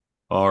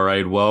All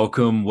right,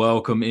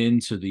 welcome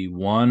into the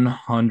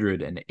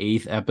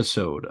 108th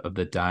episode of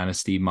the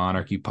Dynasty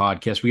Monarchy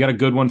podcast. We got a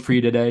good one for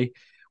you today.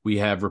 We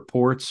have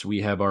reports,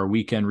 we have our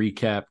weekend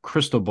recap,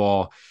 crystal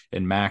ball,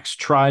 and Max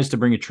tries to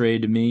bring a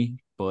trade to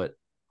me, but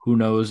who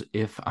knows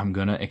if I'm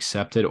going to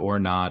accept it or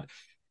not.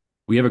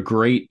 We have a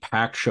great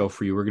pack show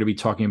for you. We're going to be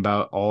talking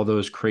about all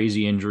those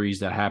crazy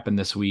injuries that happened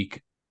this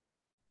week.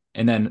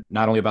 And then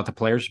not only about the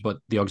players, but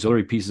the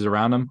auxiliary pieces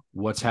around them,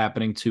 what's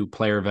happening to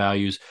player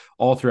values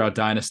all throughout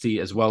Dynasty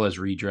as well as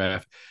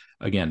redraft.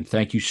 Again,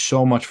 thank you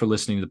so much for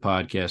listening to the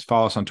podcast.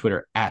 Follow us on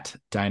Twitter at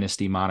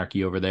Dynasty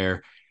Monarchy over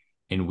there,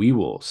 and we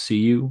will see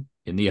you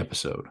in the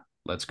episode.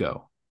 Let's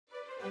go.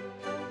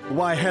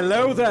 Why,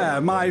 hello there,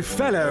 my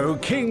fellow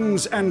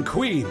kings and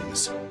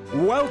queens.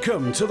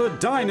 Welcome to the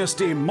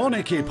Dynasty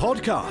Monarchy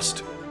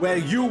podcast, where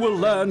you will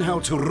learn how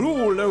to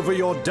rule over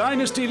your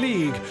Dynasty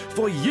League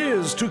for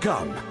years to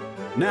come.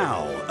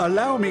 Now,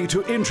 allow me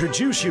to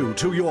introduce you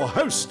to your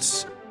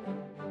hosts.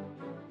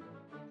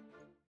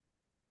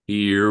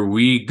 Here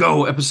we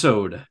go.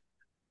 Episode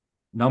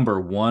number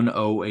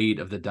 108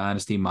 of the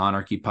Dynasty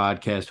Monarchy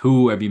podcast.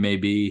 Whoever you may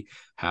be,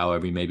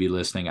 however you may be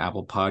listening,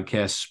 Apple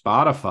Podcasts,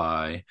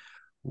 Spotify,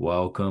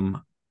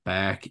 welcome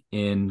back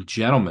in,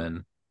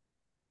 gentlemen.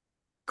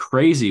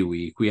 Crazy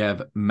week. We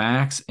have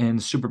Max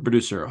and super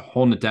producer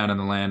holding it down in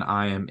the land.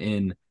 I am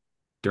in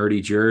dirty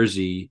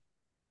Jersey.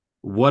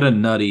 What a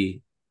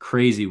nutty,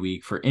 crazy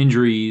week for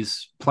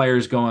injuries,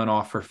 players going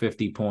off for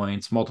 50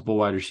 points, multiple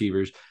wide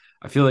receivers.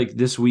 I feel like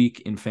this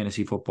week in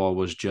fantasy football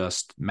was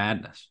just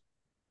madness.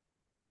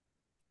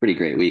 Pretty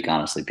great week,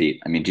 honestly,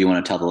 Pete. I mean, do you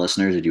want to tell the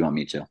listeners or do you want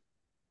me to?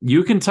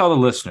 You can tell the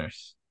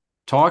listeners.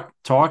 Talk,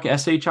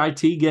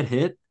 SHIT, get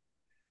hit.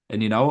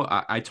 And,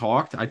 I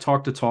talked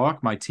to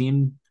talk. My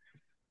team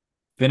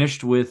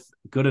finished with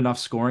good enough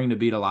scoring to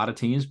beat a lot of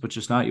teams, but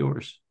just not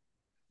yours.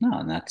 No,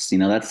 and that's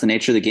the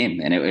nature of the game,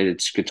 and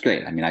it's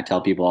great. I mean, I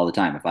tell people all the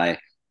time, if I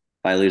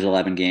lose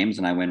 11 games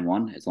and I win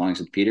one, as long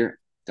as it's Peter,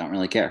 don't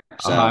really care.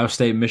 So, Ohio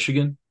State,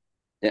 Michigan.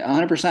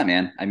 100%,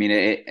 man. I mean,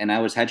 and I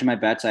was hedging my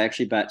bets. I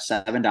actually bet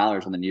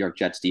 $7 on the New York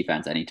Jets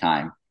defense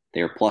anytime.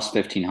 They were plus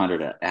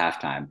 1,500 at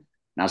halftime.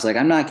 And I was like,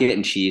 I'm not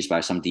getting cheesed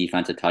by some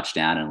defensive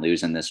touchdown and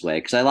losing this way,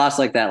 because I lost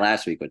like that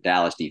last week with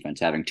Dallas defense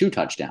having 2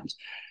 touchdowns.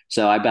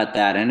 So I bet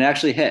that, and it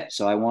actually hit.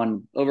 So I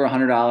won over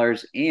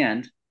 $100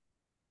 and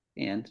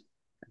I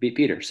beat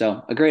Peter.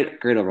 So a great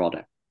overall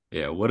day.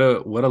 Yeah, what a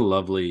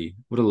lovely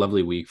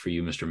week for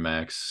you, Mr.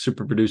 Max.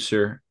 Super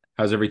producer,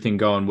 how's everything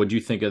going? What'd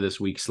you think of this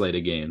week's slate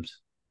of games?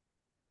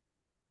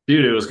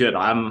 Dude, it was good.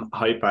 I'm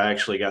hype. I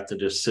actually got to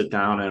just sit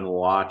down and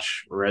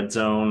watch Red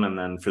Zone, and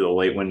then for the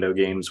late window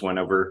games, went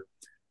over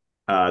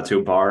to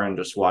a bar and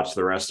just watched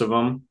the rest of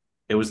them.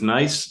 It was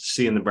nice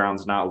seeing the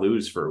Browns not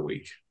lose for a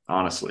week.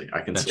 Honestly,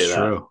 I can say that. That's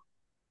true.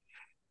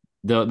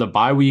 The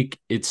bye week,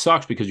 it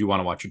sucks because you want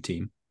to watch your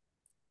team,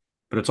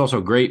 but it's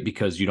also great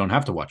because you don't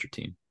have to watch your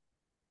team.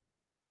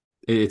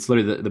 It's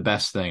literally the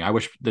best thing. I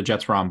wish the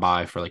Jets were on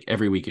bye for like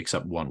every week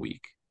except 1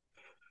 week.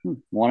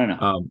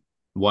 1-0.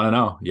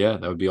 1-0. Yeah,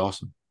 that would be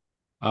awesome.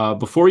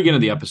 Before we get into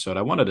the episode,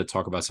 I wanted to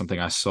talk about something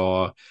I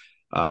saw.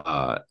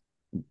 A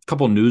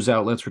couple news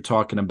outlets were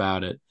talking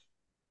about it.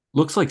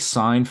 Looks like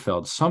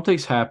Seinfeld.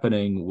 Something's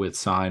happening with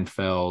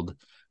Seinfeld.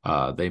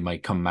 They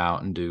might come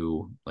out and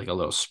do like a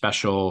little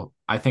special.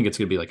 I think it's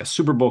going to be like a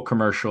Super Bowl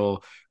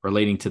commercial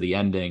relating to the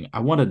ending.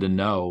 I wanted to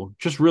know,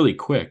 just really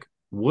quick,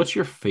 what's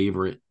your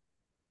favorite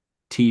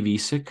TV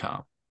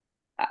sitcom?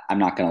 I'm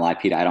not going to lie,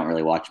 Pete. I don't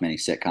really watch many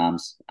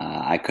sitcoms.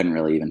 I couldn't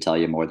really even tell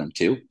you more than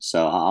 2.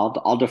 So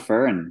I'll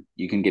defer, and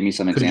you can give me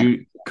some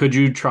examples. Could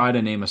you try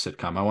to name a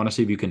sitcom? I want to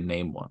see if you can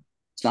name one.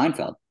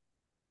 Seinfeld.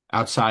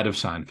 Outside of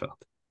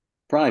Seinfeld?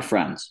 Probably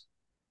Friends.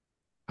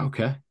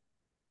 Okay.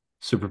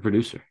 Super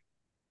producer.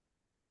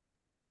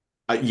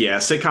 Yeah,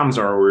 sitcoms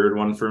are a weird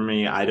one for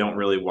me. I don't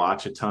really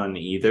watch a ton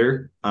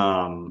either.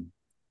 But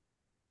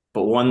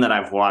one that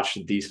I've watched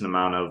a decent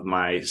amount of,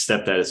 my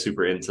stepdad is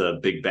super into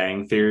Big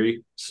Bang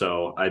Theory.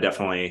 So I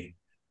definitely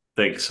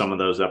think some of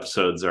those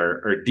episodes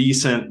are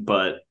decent,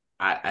 but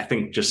I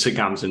think just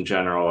sitcoms in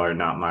general are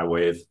not my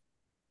wave.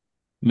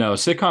 No,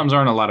 sitcoms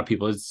aren't a lot of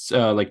people. It's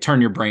like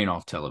turn your brain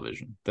off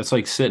television. That's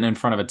like sitting in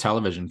front of a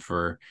television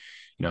for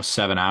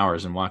 7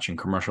 hours and watching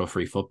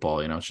commercial-free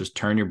football. It's just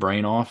turn your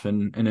brain off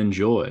and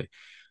enjoy.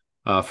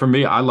 For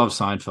me, I love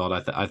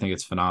Seinfeld. I think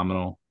it's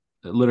phenomenal,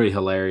 literally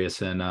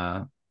hilarious,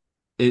 and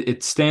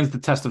it stands the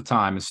test of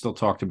time. It's still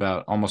talked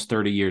about almost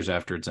 30 years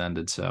after it's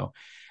ended. So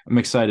I'm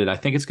excited. I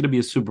think it's going to be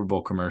a Super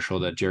Bowl commercial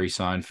that Jerry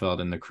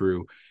Seinfeld and the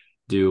crew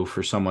do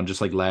for someone,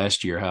 just like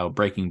last year, how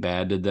Breaking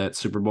Bad did that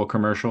Super Bowl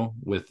commercial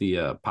with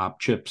the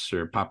pop chips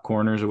or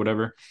popcorners or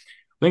whatever.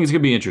 I think it's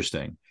going to be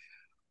interesting.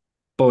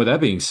 But with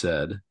that being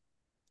said,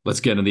 let's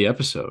get into the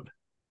episode.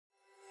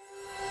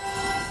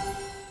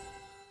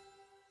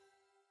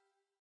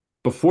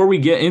 Before we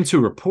get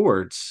into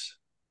reports,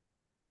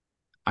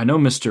 I know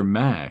Mr.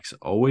 Max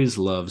always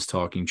loves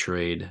talking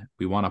trade.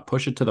 We want to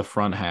push it to the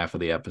front half of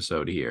the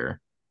episode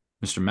here.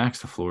 Mr. Max,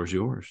 the floor is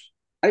yours.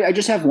 I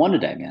just have one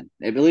today, man.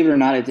 Believe it or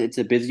not, it's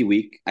a busy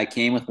week. I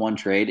came with one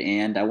trade,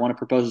 and I want to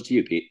propose it to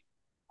you, Pete.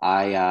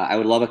 I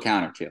would love a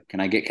counter too. Can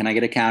I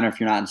get a counter if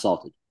you're not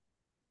insulted?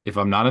 If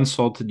I'm not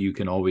insulted, you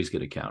can always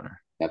get a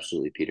counter.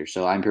 Absolutely, Peter.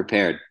 So I'm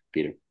prepared,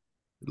 Peter.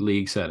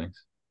 League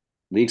settings.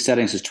 League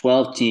settings is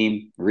 12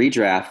 team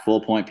redraft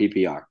full point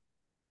PPR.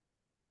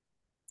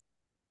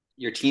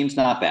 Your team's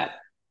not bad.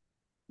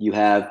 You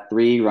have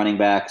 3 running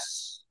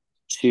backs,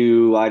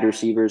 2 wide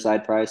receivers,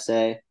 I'd probably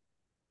say,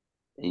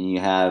 and you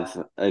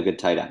have a good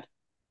tight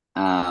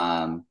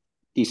end,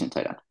 decent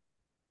tight end.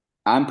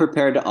 I'm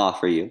prepared to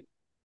offer you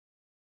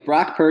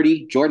Brock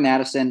Purdy, Jordan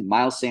Addison,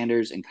 Miles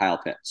Sanders, and Kyle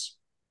Pitts.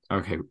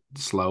 Okay,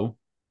 slow.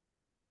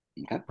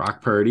 Okay.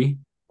 Brock Purdy.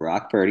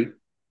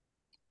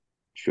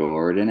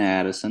 Jordan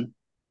Addison.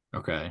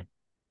 Okay.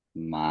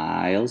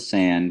 Miles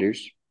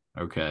Sanders.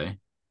 Okay.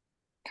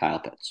 Kyle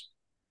Pitts.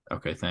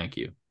 Okay, thank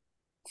you.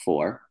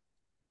 4.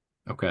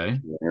 Okay.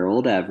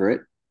 Gerald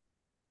Everett.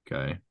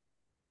 Okay.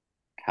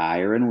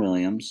 Kyren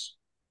Williams.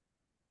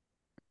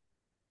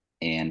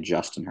 And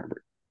Justin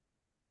Herbert.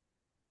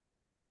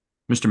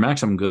 Mr.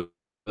 Max, I'm good.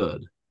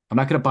 I'm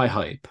not going to buy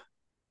hype.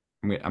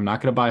 I'm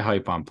not going to buy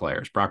hype on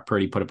players. Brock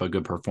Purdy put up a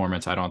good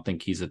performance. I don't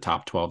think he's a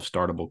top 12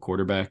 startable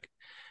quarterback.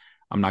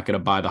 I'm not going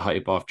to buy the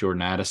hype off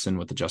Jordan Addison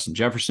with the Justin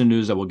Jefferson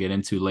news that we'll get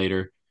into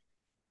later.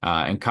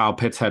 And Kyle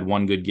Pitts had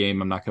one good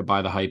game. I'm not going to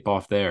buy the hype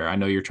off there. I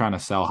know you're trying to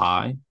sell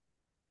high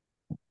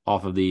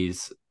off of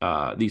these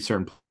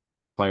certain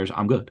players.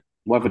 I'm good.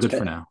 What if I'm it's good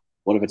Pittman? for now.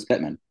 What if it's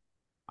Pittman?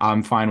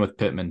 I'm fine with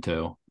Pittman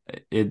too.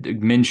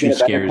 Minshew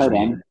scares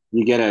me.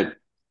 You get a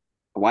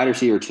wide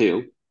receiver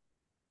 2.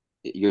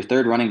 Your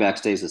third running back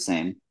stays the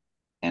same.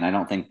 And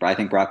I think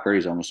Brock Purdy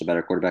is almost a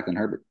better quarterback than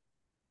Herbert.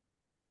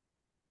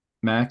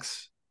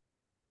 Max,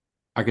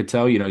 I could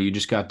tell, you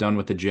just got done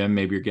with the gym.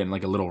 Maybe you're getting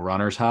like a little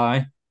runner's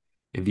high.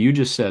 If you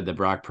just said that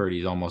Brock Purdy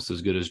is almost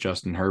as good as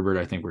Justin Herbert,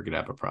 I think we're going to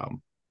have a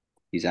problem.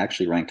 He's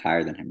actually ranked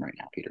higher than him right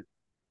now, Peter.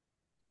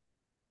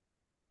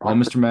 Well,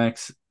 Mr.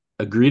 Max,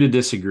 agree to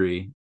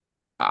disagree.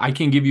 I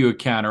can give you a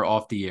counter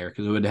off the air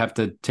because it would have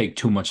to take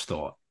too much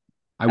thought.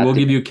 I will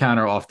give you a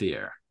counter off the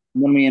air.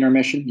 When we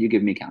intermission, you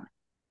give me a counter.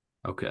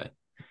 Okay.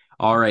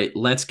 All right.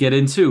 Let's get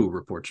into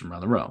reports from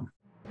around the realm.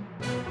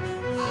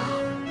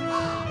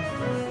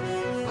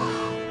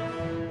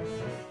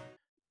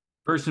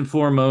 First and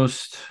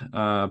foremost,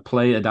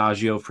 play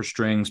Adagio for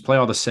strings. Play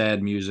all the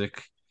sad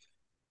music.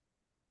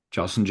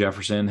 Justin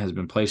Jefferson has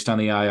been placed on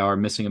the IR,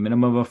 missing a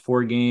minimum of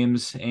 4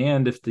 games.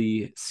 And if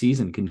the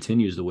season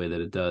continues the way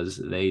that it does,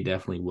 they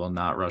definitely will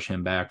not rush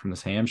him back from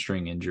this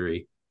hamstring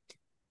injury.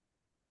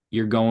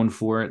 You're going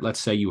for it.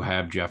 Let's say you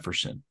have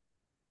Jefferson.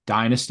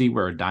 Dynasty,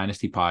 we're a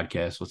Dynasty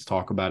podcast. Let's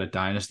talk about it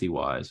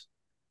Dynasty-wise.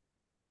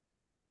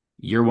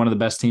 You're one of the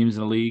best teams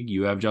in the league.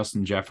 You have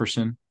Justin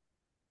Jefferson.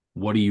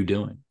 What are you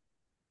doing?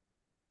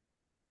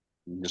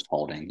 Just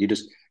holding.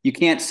 You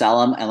can't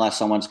sell him unless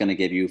someone's going to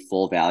give you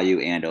full value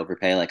and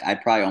overpay. Like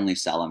I'd probably only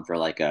sell him for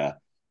like a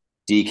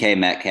DK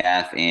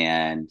Metcalf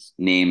and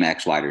name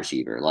X wide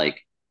receiver.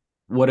 Like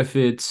what if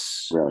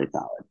it's really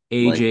solid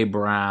AJ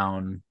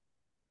Brown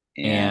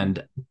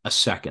and a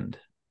second?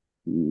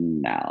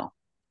 No.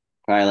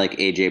 Probably like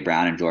AJ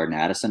Brown and Jordan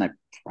Addison. I'd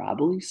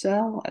probably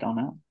sell. I don't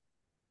know.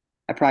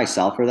 I'd probably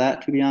sell for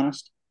that, to be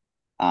honest.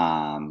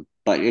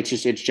 But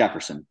it's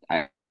Jefferson.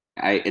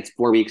 It's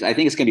 4 weeks. I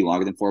think it's going to be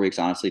longer than 4 weeks,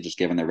 honestly, just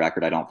given the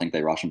record. I don't think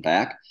they rush him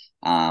back.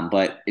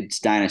 But it's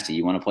Dynasty.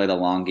 You want to play the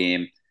long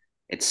game.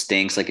 It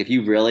stinks. Like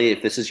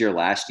if this is your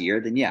last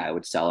year, then yeah, I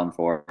would sell him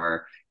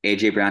for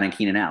AJ Brown and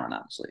Keenan Allen,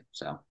 honestly.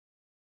 So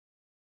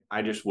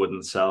I just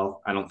wouldn't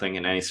sell. I don't think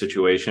in any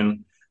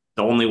situation.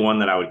 The only one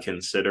that I would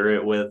consider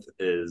it with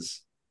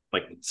is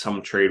like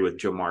some trade with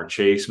Jamar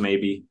Chase,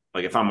 maybe.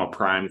 Like if I'm a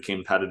prime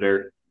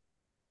competitor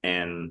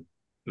and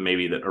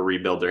maybe a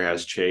rebuilder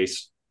has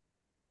Chase,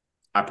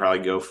 I'd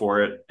probably go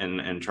for it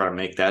and try to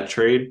make that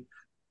trade.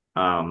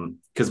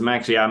 Because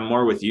Max, yeah, I'm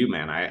more with you,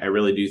 man. I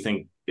really do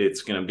think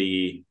it's going to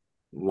be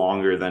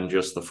longer than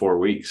just the 4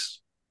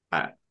 weeks.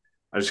 I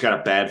just got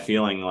a bad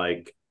feeling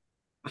like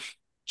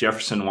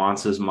Jefferson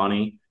wants his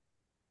money.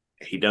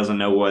 He doesn't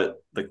know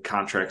what the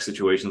contract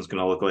situation is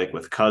going to look like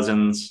with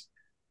Cousins.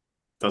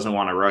 Doesn't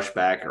want to rush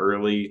back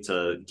early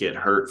to get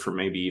hurt for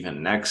maybe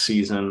even next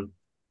season.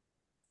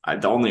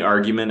 The only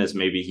argument is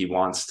maybe he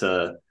wants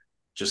to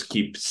just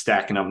keep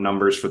stacking up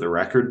numbers for the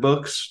record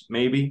books.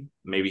 Maybe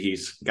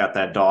he's got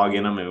that dog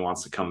in him and he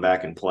wants to come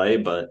back and play.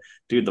 But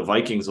dude, the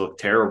Vikings look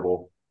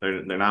terrible.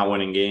 They're not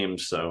winning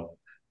games. So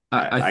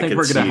I think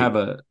we're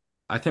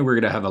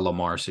going to have a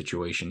Lamar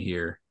situation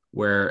here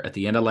where at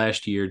the end of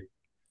last year,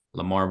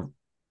 Lamar,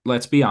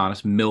 let's be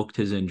honest, milked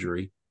his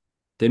injury.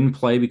 Didn't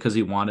play because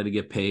he wanted to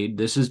get paid.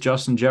 This is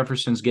Justin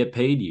Jefferson's get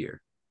paid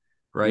year,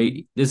 right?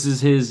 Mm-hmm. This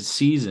is his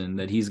season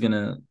that he's going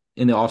to,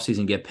 in the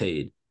offseason, get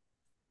paid.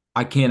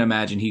 I can't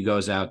imagine he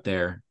goes out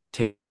there,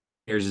 tears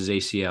his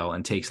ACL,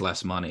 and takes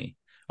less money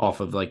off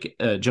of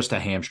just a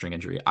hamstring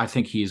injury. I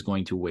think he is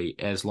going to wait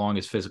as long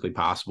as physically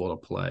possible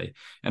to play.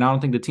 And I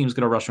don't think the team's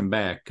going to rush him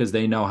back because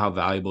they know how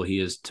valuable he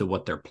is to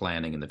what they're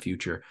planning in the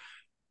future.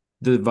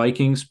 the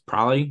Vikings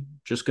probably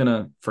just going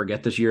to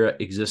forget this year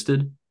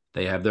existed.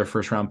 They have their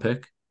first round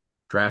pick,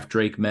 draft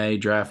Drake May,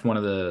 draft one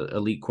of the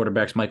elite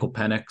quarterbacks, Michael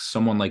Penix,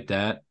 someone like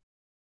that.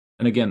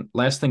 And again,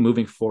 last thing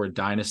moving forward,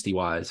 dynasty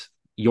wise,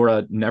 you're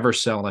a never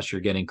sell unless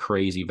you're getting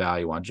crazy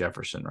value on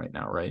Jefferson right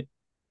now, right?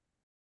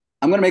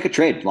 I'm going to make a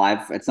trade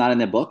live. It's not in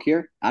the book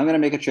here. I'm going to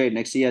make a trade.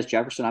 Nick C has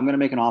Jefferson. I'm going to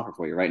make an offer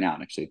for you right now,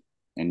 Nick C.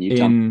 And you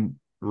jump in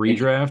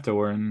redraft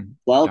or in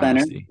 12 enter.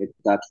 dynasty?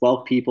 It's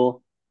 12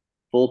 people,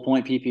 full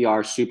point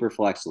PPR, super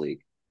flex league.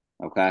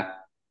 Okay.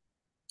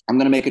 I'm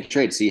going to make a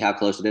trade, see how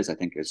close it is. I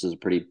think this is a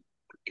pretty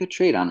good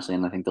trade, honestly,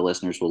 and I think the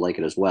listeners will like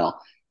it as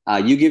well.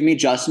 You give me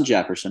Justin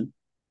Jefferson.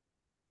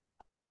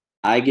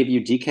 I give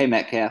you DK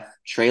Metcalf,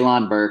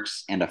 Treylon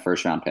Burks, and a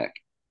first-round pick.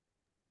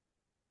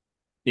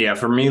 Yeah,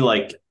 for me,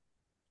 like,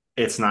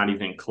 it's not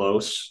even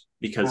close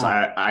because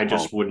I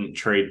just wouldn't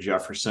trade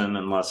Jefferson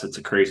unless it's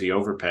a crazy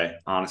overpay,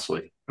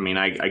 honestly. I mean,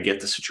 I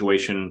get the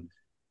situation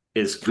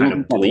is kind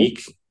of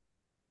bleak.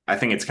 I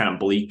think it's kind of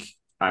bleak.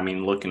 I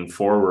mean, looking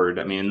forward,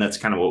 I mean, that's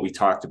kind of what we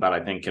talked about,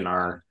 I think, in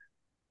our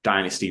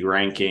dynasty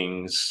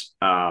rankings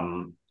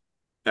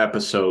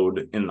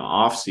episode in the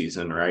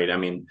offseason, right? I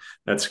mean,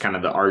 that's kind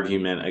of the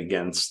argument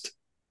against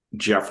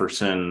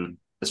Jefferson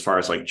as far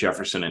as like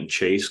Jefferson and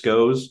Chase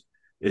goes.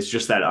 It's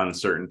just that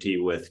uncertainty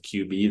with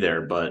QB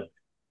there, but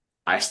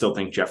I still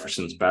think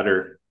Jefferson's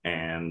better,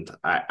 and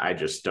I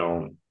just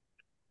don't.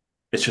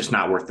 It's just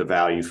not worth the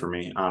value for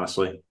me,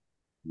 honestly.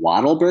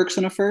 Waddle Burks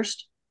in a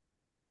first?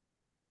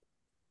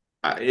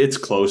 It's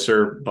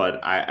closer,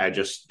 but I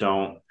just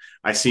don't.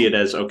 I see it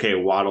as okay.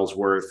 Waddle's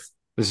worth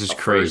this is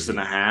crazy. First and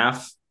a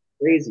half.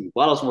 Crazy.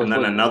 Waddle's worth, and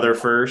then another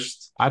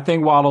first. I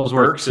think Waddle's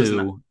worth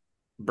two.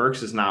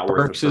 Burks is not worth.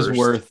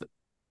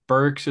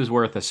 Burks is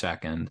worth a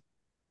second.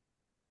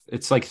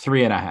 It's like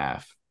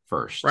 3.5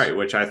 first. Right,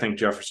 which I think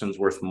Jefferson's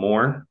worth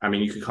more. I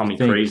mean, you could call me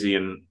crazy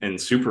in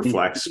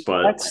Superflex,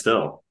 but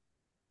still.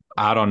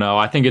 I don't know.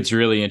 I think it's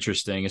really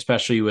interesting,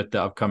 especially with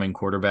the upcoming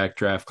quarterback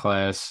draft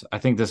class. I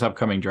think this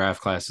upcoming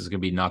draft class is going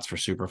to be nuts for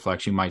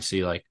Superflex. You might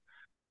see like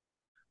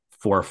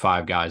 4 or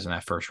 5 guys in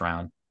that first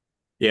round.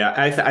 Yeah,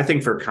 I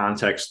think for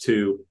context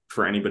too,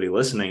 for anybody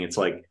listening, it's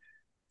like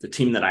the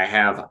team that I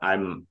have,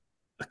 I'm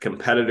a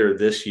competitor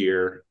this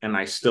year, and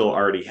I still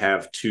already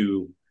have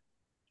 2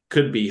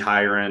 could be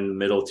higher end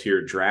middle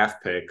tier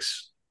draft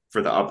picks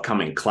for the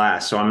upcoming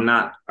class. So I'm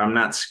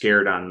not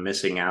scared on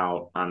missing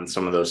out on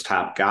some of those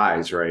top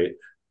guys, right?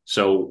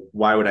 So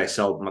why would I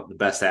sell the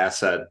best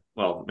asset?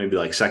 Well, maybe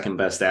like second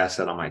best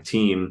asset on my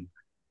team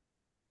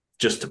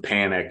just to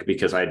panic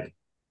because I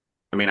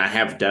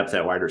have depth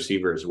at wide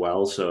receiver as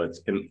well. So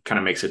it kind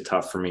of makes it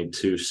tough for me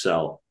to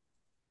sell.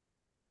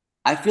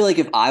 I feel like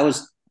if I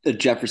was the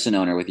Jefferson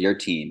owner with your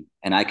team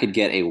and I could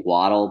get a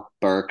Waddle,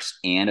 Burks,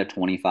 and a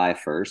 25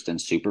 first and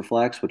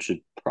Superflex, which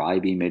would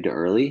probably be mid to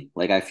early,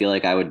 like I feel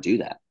like I would do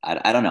that.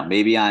 I don't know.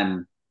 Maybe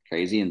I'm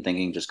crazy and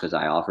thinking just because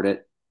I offered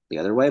it the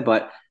other way.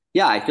 But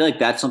yeah, I feel like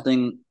that's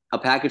something, a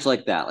package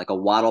like that, like a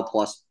Waddle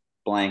plus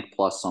blank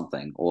plus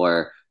something,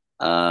 or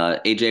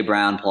AJ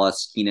Brown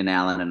plus Keenan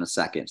Allen in a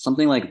second,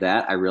 something like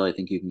that. I really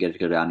think you can get to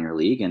go down your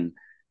league. And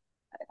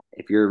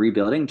if you're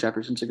rebuilding,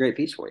 Jefferson's a great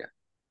piece for you.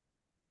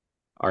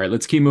 All right,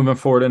 let's keep moving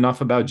forward. Enough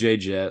about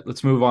J-Jet.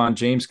 Let's move on.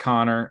 James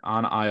Conner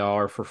on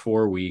IR for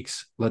 4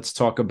 weeks. Let's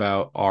talk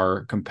about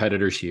our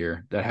competitors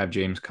here that have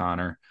James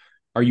Conner.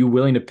 Are you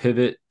willing to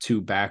pivot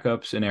to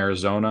backups in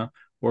Arizona,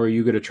 or are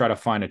you going to try to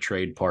find a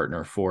trade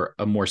partner for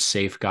a more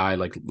safe guy,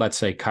 like let's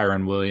say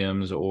Kyren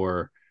Williams,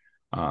 or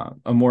a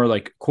more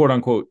like quote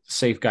unquote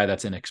safe guy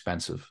that's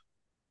inexpensive?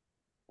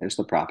 There's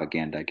the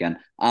propaganda again.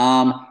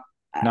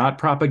 Not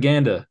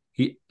propaganda.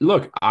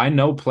 Look, I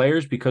know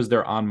players because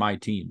they're on my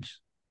teams.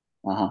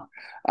 I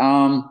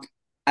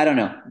don't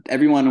know.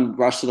 Everyone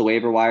rushed to the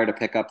waiver wire to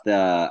pick up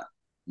the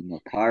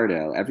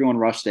Ricardo. Everyone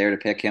rushed there to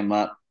pick him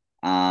up.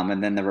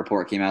 And then the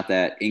report came out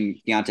that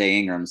Deontay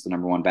Ingram's the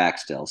number 1 back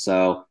still.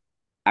 So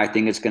I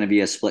think it's going to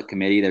be a split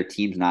committee. Their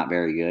team's not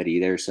very good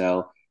either.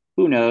 So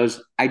who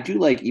knows? I do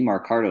like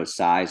Emar Cardo's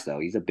size, though.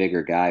 He's a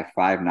bigger guy,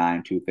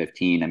 5'9",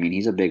 215. I mean,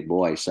 he's a big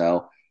boy.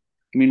 So,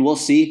 I mean, we'll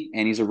see.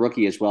 And he's a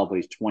rookie as well, but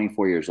he's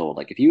 24 years old.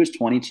 Like if he was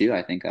 22,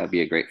 I think that would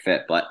be a great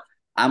fit. But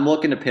I'm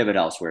looking to pivot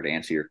elsewhere to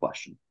answer your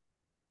question.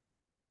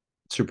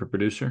 Super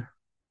producer.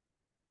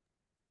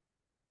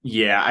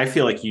 Yeah, I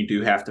feel like you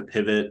do have to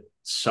pivot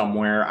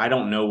somewhere. I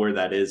don't know where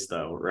that is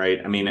though, right?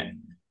 I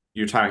mean,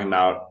 you're talking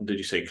about, did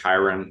you say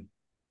Kyren?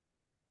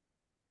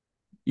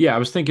 Yeah, I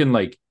was thinking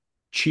like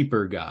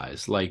cheaper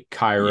guys like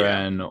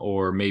Kyren,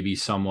 or maybe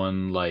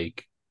someone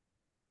like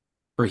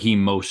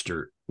Raheem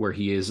Mostert, where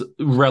he is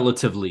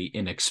relatively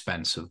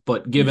inexpensive,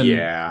 but given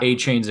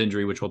A-Chain's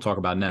injury, which we'll talk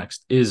about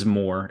next, is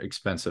more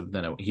expensive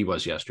than he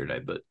was yesterday.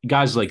 But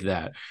guys like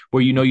that,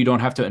 where you don't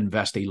have to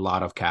invest a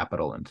lot of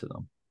capital into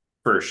them.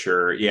 For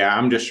sure. Yeah,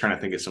 I'm just trying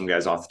to think of some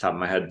guys off the top of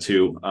my head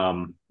too.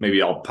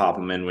 Maybe I'll pop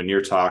them in when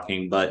you're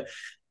talking. But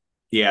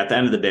yeah, at the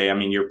end of the day, I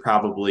mean,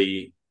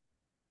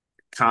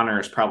 Conner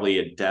is probably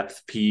a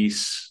depth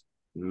piece,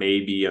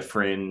 maybe a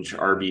fringe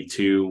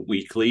RB2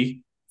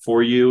 weekly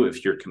for you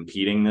if you're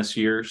competing this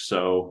year.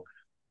 So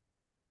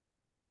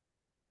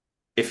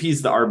if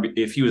he's the RB,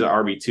 if he was an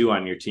RB2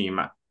 on your team,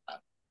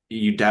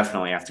 you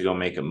definitely have to go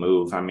make a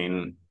move. I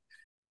mean,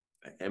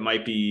 it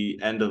might be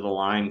end of the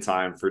line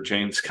time for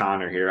James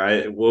Conner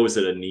here. What was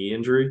it, a knee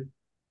injury?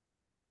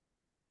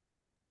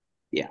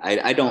 Yeah,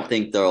 I don't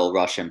think they'll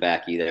rush him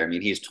back either. I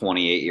mean, he's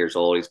 28 years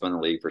old. He's been in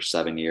the league for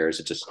 7 years.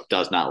 It just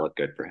does not look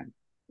good for him.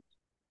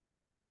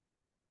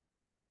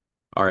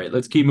 All right,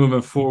 let's keep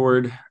moving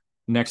forward.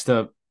 Next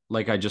up,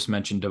 like I just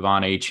mentioned,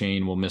 Devon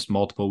Achane will miss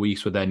multiple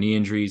weeks with that knee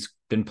injury. He's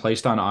been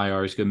placed on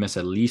IR. He's going to miss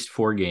at least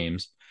 4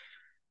 games.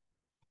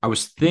 I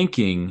was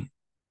thinking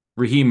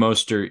Raheem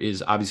Mostert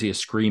is obviously a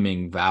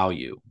screaming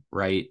value,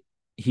 right?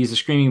 He's a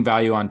screaming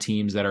value on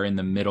teams that are in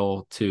the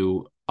middle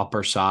to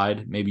upper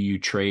side. Maybe you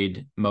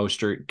trade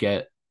Mostert,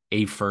 get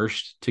a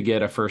first to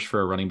get a first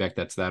for a running back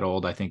that's that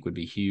old, I think would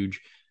be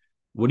huge.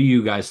 What do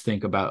you guys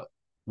think about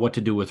what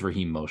to do with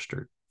Raheem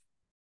Mostert?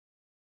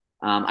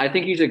 I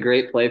think he's a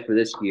great play for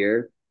this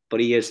year, but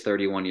he is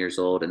 31 years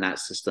old. In that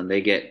system,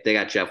 they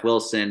got Jeff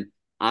Wilson.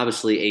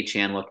 Obviously,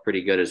 Achane looked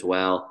pretty good as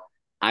well.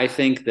 I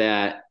think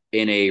that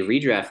in a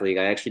redraft league,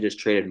 I actually just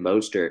traded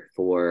Mostert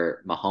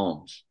for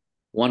Mahomes,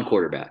 one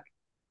quarterback.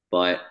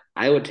 But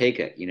I would take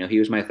it. You know, he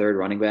was my third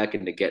running back,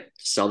 and to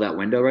sell that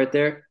window right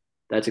there,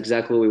 that's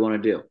exactly what we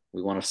want to do.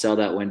 We want to sell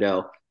that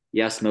window.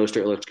 Yes,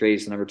 Mostert looks great.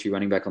 He's the number 2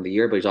 running back on the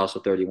year, but he's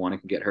also 31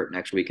 and can get hurt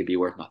next week and be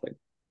worth nothing.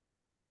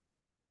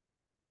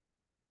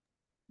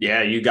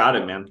 Yeah, you got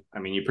it, man. I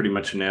mean, you pretty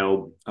much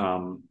nailed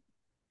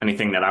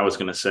anything that I was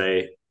going to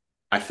say.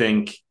 I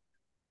think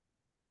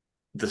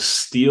the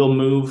steal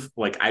move,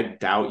 like I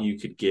doubt you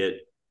could get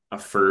a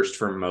first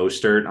for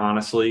Mostert,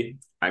 honestly.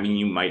 I mean,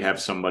 you might have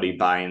somebody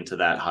buy into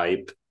that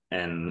hype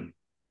and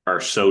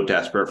are so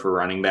desperate for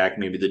running back,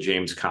 maybe the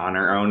James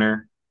Conner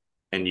owner,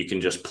 and you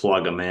can just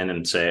plug them in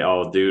and say,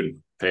 oh,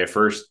 dude, pay a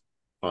first.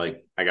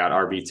 Like I got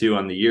RB2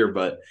 on the year.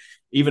 But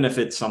even if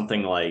it's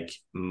something like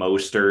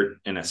Mostert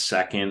in a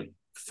second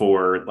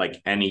for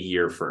like any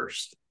year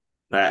first,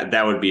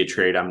 that would be a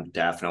trade I'm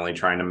definitely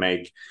trying to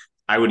make.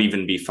 I would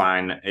even be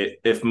fine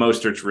if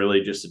Mostert's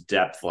really just a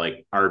depth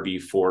like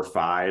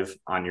RB4-5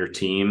 on your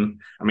team.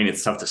 I mean,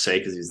 it's tough to say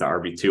because he's the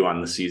RB2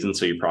 on the season,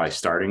 so you're probably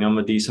starting him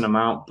a decent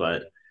amount,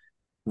 but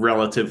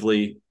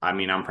relatively, I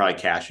mean, I'm probably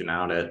cashing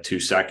out at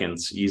 2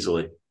 seconds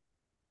easily.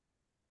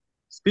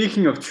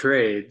 Speaking of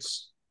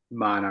trades,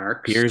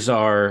 Monarchs. Here's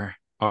our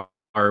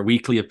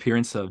weekly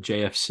appearance of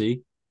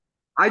JFC.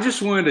 I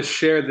just wanted to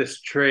share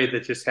this trade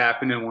that just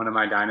happened in one of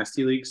my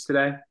dynasty leagues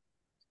today.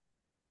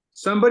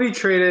 Somebody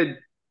traded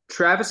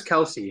Travis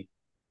Kelce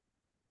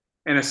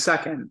and a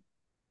second,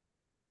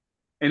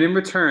 and in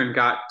return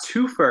got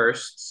 2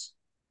 firsts,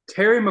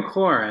 Terry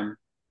McLaurin,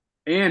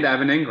 and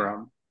Evan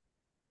Ingram.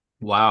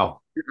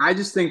 Wow. I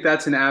just think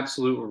that's an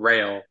absolute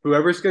rail.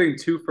 Whoever's getting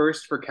 2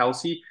 firsts for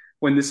Kelce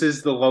when this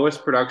is the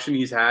lowest production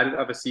he's had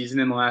of a season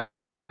in the last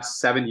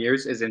 7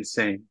 years is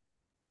insane.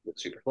 With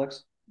Superflex?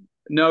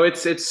 No,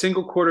 it's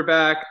single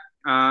quarterback.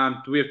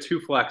 We have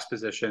 2 flex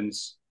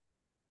positions.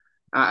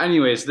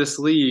 Anyways, this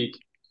league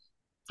 –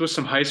 with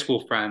some high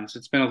school friends.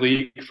 It's been a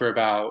league for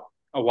about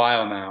a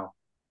while now,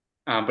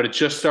 but it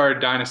just started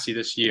Dynasty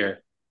this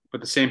year.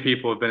 But the same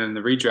people have been in the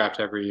redraft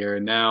every year,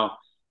 and now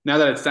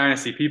that it's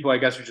Dynasty, people I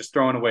guess are just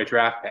throwing away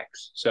draft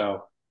picks.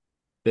 So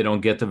they don't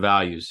get the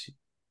values.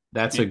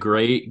 That's a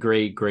great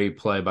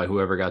play by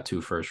whoever got 2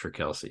 first for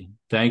Kelce.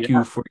 Thank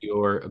you for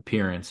your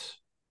appearance.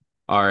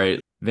 All right,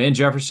 Van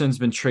Jefferson's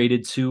been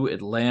traded to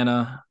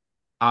Atlanta.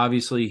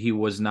 Obviously, he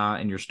was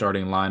not in your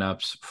starting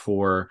lineups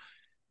for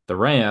the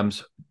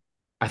Rams.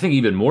 I think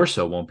even more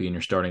so won't be in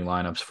your starting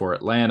lineups for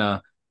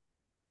Atlanta.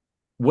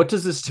 What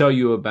does this tell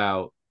you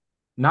about,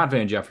 not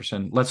Van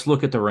Jefferson, let's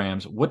look at the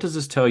Rams. What does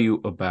this tell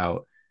you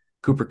about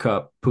Cooper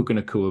Kupp, Puka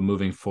Nacua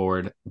moving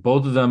forward?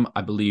 Both of them,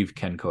 I believe,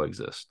 can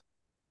coexist.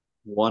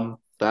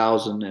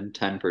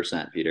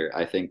 1,010%, Peter.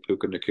 I think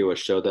Puka Nacua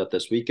showed that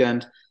this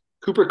weekend.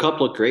 Cooper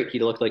Kupp looked great. He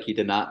looked like he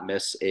did not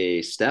miss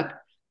a step.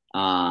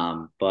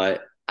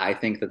 But I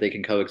think that they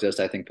can coexist.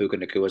 I think Puka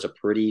Nacua is a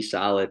pretty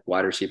solid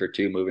wide receiver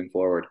too moving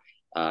forward.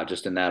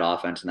 Just in that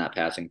offense and that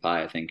passing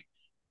pie, I think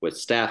with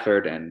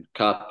Stafford and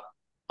Kupp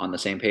on the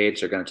same page,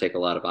 they're going to take a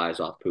lot of eyes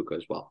off Puka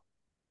as well.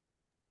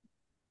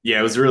 Yeah,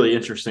 it was really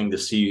interesting to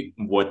see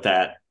what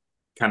that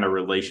kind of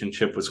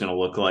relationship was going to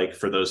look like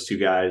for those 2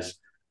 guys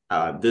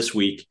this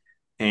week.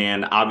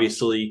 And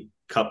obviously,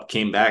 Kupp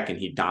came back and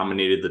he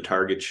dominated the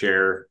target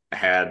share,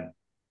 had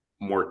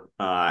more,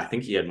 I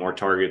think he had more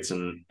targets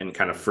and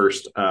kind of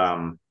first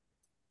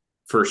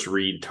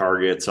read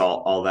targets,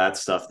 all that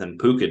stuff than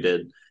Puka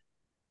did,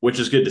 which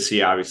is good to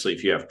see, obviously,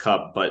 if you have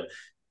Kupp. But,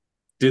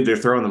 dude, they're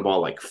throwing the ball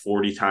like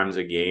 40 times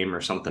a game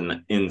or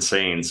something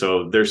insane.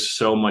 So there's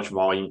so much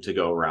volume to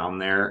go around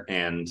there.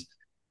 And,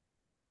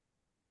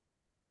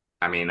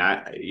 I mean,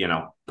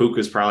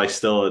 Puka's probably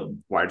still a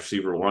wide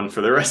receiver 1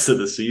 for the rest of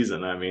the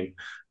season. I mean,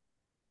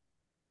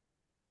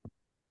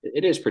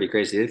 it is pretty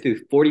crazy. They threw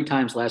 40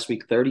 times last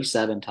week,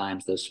 37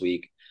 times this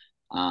week.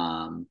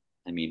 I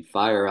mean,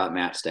 fire up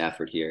Matt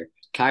Stafford here.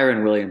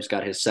 Kyron Williams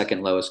got his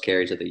second lowest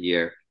carries of the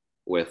year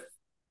with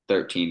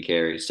 13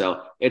 carries.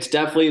 So it's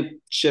definitely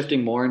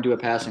shifting more into a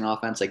passing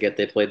offense. I get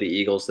they played the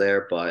Eagles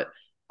there, but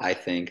I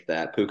think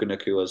that Puka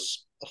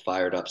Nakua's a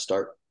fired up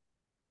start.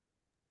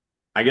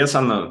 I guess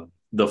on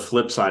the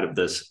flip side of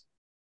this,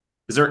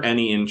 is there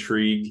any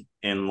intrigue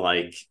in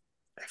like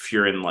if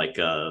you're in like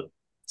a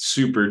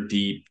super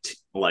deep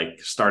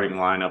like starting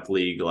lineup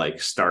league, like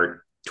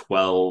start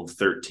 12,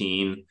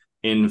 13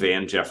 in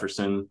Van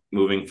Jefferson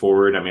moving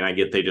forward? I mean, I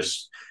get they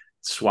just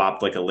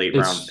swapped like a late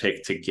round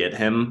pick to get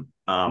him.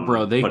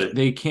 Bro,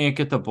 they can't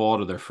get the ball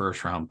to their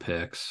first round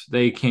picks.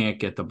 They can't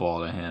get the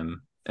ball to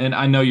him. And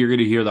I know you're going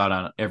to hear that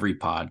on every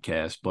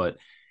podcast, but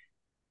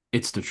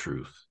it's the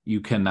truth.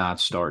 You cannot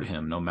start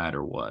him no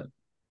matter what.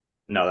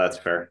 No, that's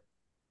fair.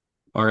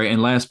 All right,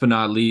 and last but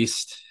not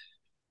least,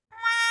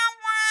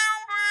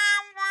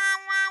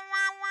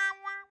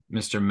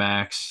 Mr.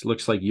 Max,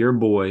 looks like your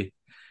boy,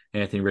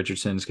 Anthony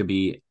Richardson, is going to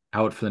be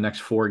out for the next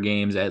 4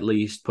 games at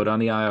least, put on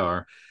the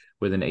IR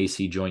with an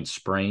AC joint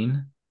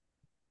sprain.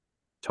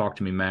 Talk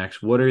to me,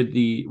 Max.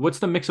 What's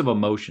the mix of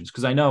emotions?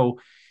 Because I know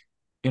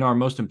in our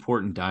most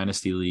important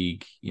dynasty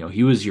league,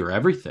 he was your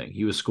everything.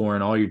 He was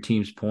scoring all your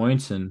team's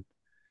points, and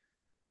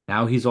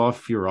now he's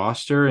off your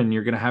roster, and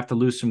you're going to have to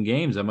lose some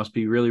games. That must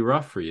be really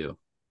rough for you.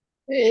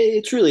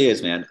 It truly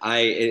is, man.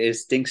 It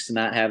stinks to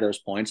not have those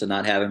points and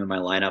not have him in my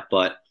lineup,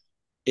 but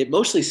it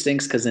mostly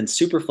stinks because in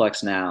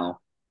Superflex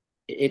now,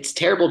 it's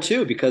terrible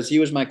too because he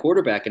was my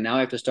quarterback, and now I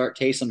have to start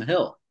Taysom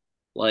Hill,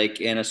 like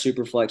in a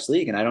Superflex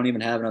league, and I don't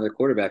even have another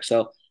quarterback.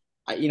 So,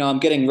 I'm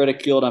getting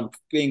ridiculed. I'm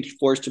being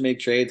forced to make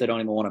trades I don't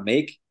even want to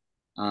make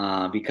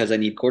because I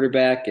need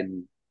quarterback,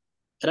 and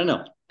I don't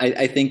know.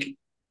 I think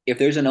if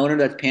there's an owner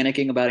that's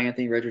panicking about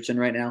Anthony Richardson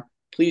right now,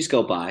 please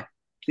go buy.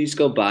 Please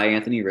go buy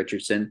Anthony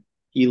Richardson.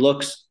 He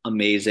looks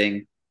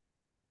amazing.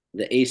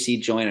 The AC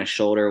joint, a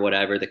shoulder,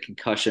 whatever, the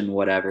concussion,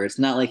 whatever. It's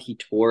not like he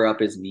tore up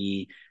his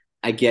knee.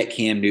 I get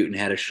Cam Newton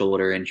had a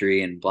shoulder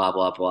injury and blah,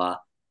 blah, blah.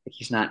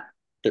 He's not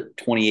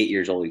 28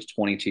 years old. He's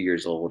 22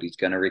 years old. He's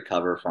going to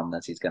recover from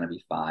this. He's going to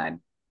be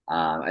fine.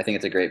 I think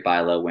it's a great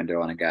buy low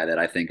window on a guy that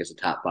I think is a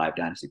top 5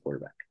 dynasty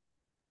quarterback.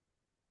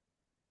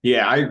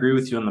 Yeah, I agree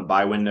with you on the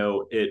buy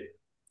window.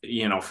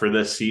 For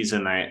this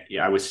season,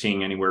 I was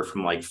seeing anywhere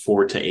from like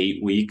 4 to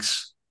 8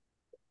 weeks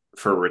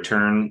for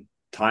return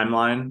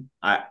timeline.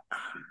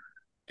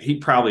 He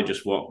probably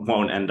just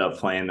won't end up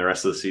playing the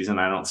rest of the season.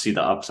 I don't see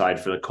the upside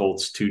for the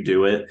Colts to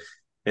do it.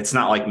 It's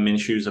not like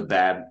Minshew's a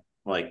bad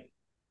like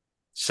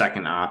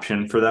second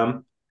option for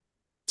them.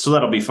 So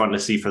that'll be fun to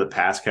see for the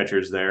pass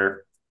catchers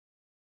there.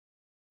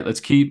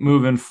 Let's keep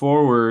moving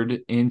forward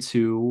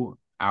into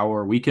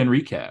our weekend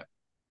recap.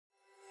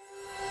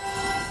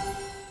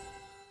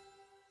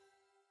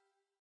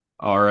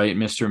 All right,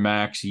 Mr.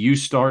 Max, you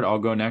start. I'll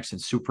go next,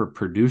 and super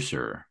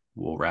producer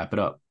will wrap it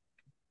up.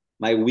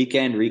 My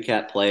weekend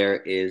recap player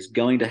is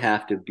going to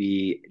have to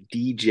be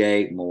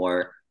DJ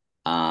Moore.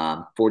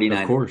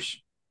 49. Of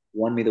course.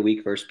 Won me the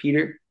week versus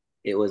Peter.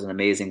 It was an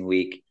amazing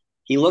week.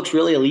 He looks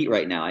really elite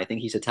right now. I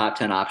think he's a top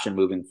 10 option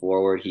moving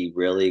forward. He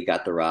really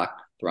got the rock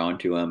thrown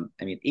to him.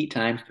 I mean, 8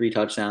 times, 3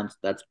 touchdowns.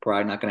 That's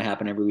probably not going to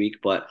happen every week,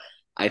 but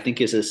I think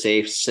he's a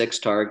safe 6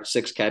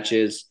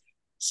 catches,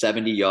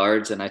 70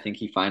 yards, and I think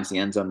he finds the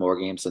end zone more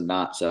games than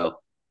not. So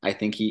I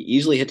think he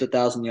easily hits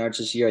 1,000 yards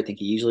this year. I think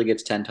he easily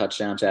gets 10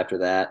 touchdowns after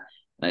that,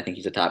 and I think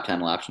he's a top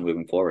 10 option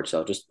moving forward.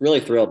 So just really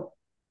thrilled.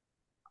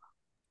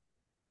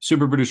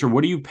 Super producer,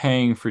 what are you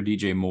paying for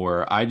DJ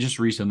Moore? I just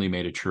recently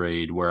made a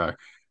trade where,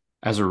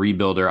 as a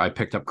rebuilder, I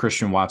picked up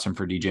Christian Watson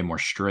for DJ Moore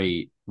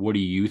straight. What do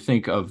you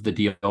think of the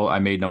deal I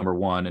made, number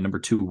one? And number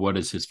two, what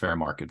is his fair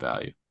market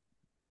value?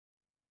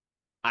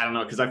 I don't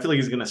know, because I feel like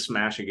he's going to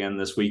smash again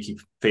this week. He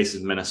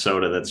faces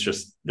Minnesota. That's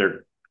just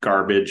they're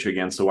garbage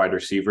against the wide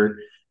receiver.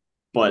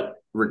 But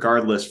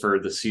regardless, for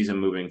the season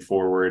moving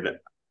forward,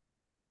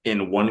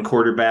 in one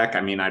quarterback,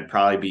 I mean, I'd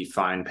probably be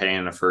fine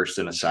paying a first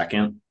and a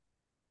second.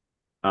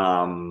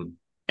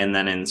 And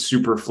then in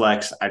super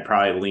flex, I'd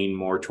probably lean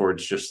more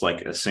towards just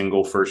like a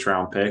single first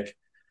round pick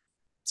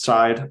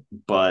side.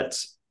 But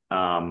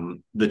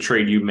the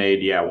trade you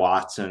made,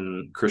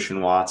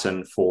 Christian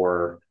Watson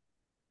for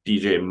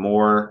DJ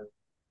Moore,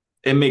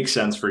 it makes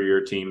sense for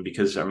your team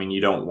because, I mean,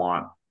 you don't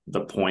want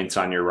the points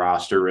on your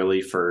roster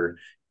really for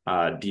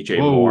DJ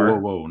Moore.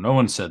 Whoa. No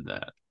one said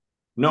that.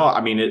 No,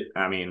 I mean, you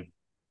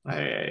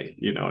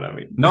know what I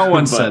mean? No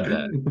one said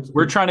that.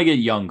 We're trying to get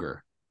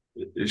younger.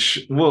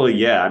 Well,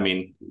 yeah, I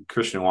mean,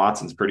 Christian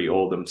Watson's pretty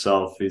old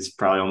himself. He's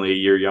probably only a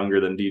year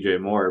younger than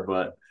DJ Moore,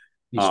 but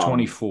he's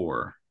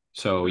 24.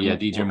 So yeah,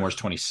 DJ Moore's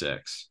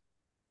 26.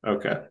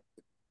 Okay.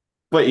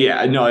 But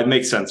yeah, no, it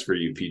makes sense for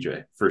you,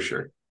 PJ, for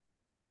sure.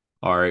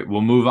 All right,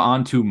 we'll move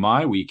on to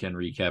my weekend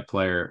recap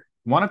player.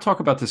 Want to talk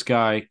about this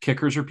guy?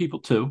 Kickers are people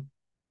too.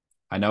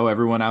 I know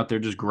everyone out there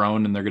just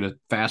groaned and they're going to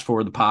fast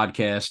forward the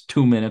podcast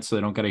 2 minutes so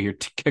they don't got to hear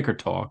kicker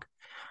talk.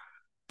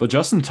 But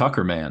Justin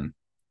Tucker, man,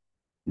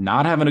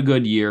 not having a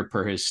good year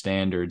per his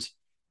standards.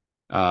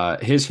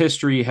 His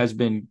history has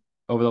been,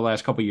 over the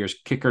last couple of years,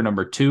 kicker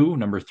number 2,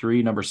 number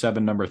 3, number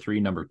 7, number 3,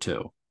 number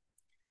 2.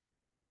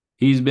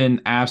 He's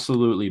been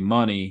absolutely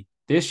money.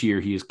 This year,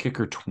 he is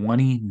kicker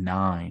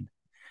 29.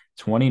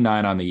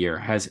 29 on the year,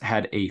 has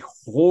had a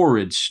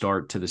horrid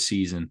start to the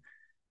season.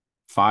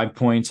 5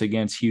 points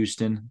against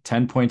Houston,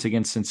 10 points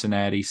against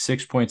Cincinnati,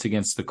 6 points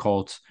against the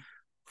Colts,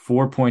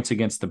 4 points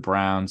against the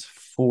Browns,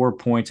 4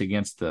 points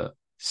against the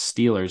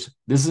Steelers.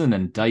 This is an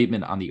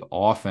indictment on the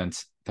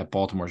offense that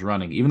Baltimore's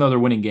running. Even though they're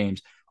winning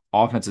games,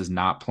 offense is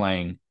not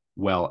playing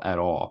well at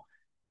all.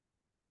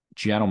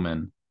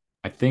 Gentlemen,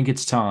 I think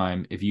it's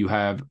time, if you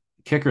have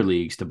kicker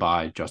leagues, to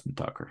buy Justin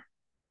Tucker.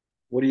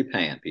 What are you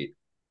paying, Pete?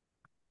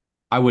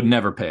 I would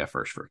never pay a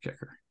first for a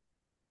kicker.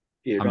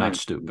 You're I'm not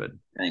stupid.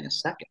 Paying a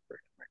second for him.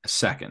 A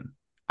second.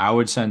 I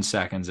would send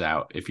seconds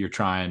out if you're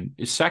trying.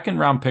 Second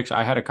round picks,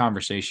 I had a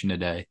conversation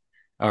today,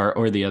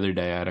 or the other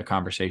day, I had a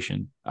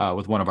conversation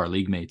with one of our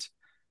league mates.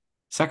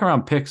 Second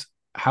round picks,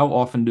 how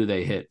often do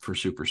they hit for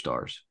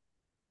superstars?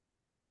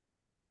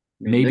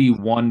 Maybe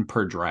one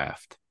per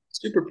draft.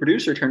 Super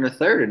producer turned a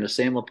third into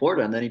Sam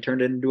Laporta, and then he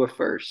turned it into a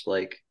first.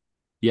 Like,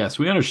 yes,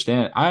 we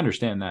understand. I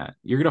understand that.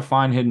 You're going to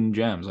find hidden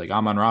gems. Like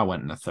Amon-Ra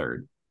went in the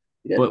third.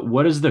 yeah. But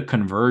what is the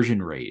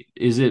conversion rate?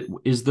 Is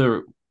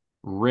the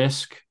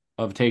risk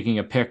of taking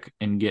a pick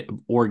and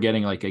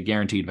getting like a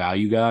guaranteed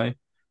value guy?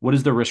 What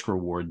is the risk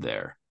reward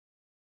there?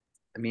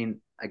 I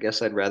mean, I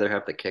guess I'd rather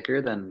have the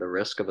kicker than the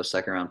risk of a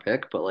second round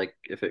pick. But like,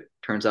 if it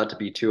turns out to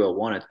be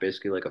 201, it's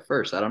basically like a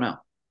first. I don't know.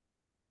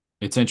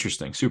 It's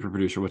interesting. Super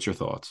producer, what's your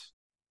thoughts?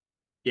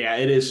 Yeah,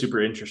 it is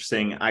super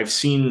interesting. I've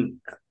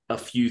seen a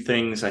few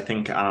things, I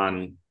think,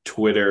 on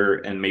Twitter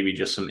and maybe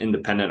just some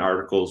independent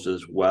articles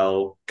as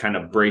well, kind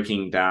of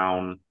breaking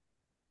down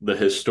the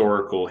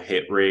historical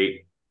hit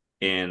rate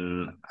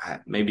in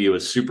maybe it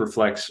was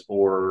Superflex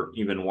or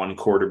even one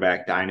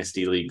quarterback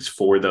dynasty leagues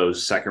for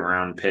those second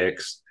round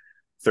picks,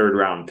 third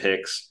round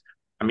picks.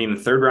 I mean,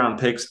 third round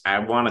picks, I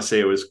want to say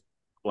it was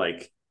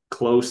like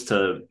close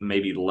to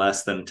maybe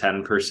less than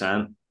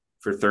 10%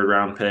 for third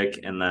round pick.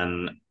 And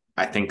then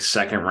I think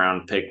second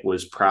round pick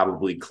was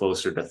probably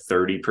closer to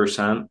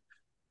 30%.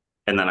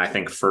 And then I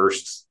think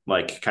first,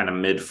 like kind of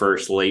mid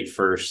first, late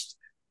first,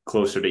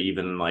 closer to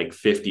even like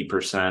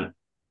 50%.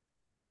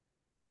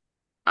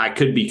 I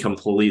could be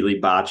completely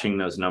botching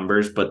those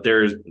numbers, but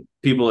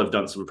people have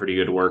done some pretty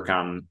good work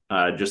on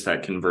just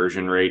that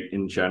conversion rate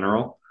in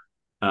general.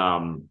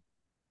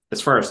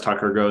 As far as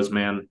Tucker goes,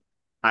 man,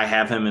 I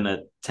have him in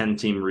a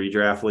 10-team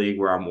redraft league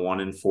where I'm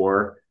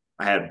 1-4.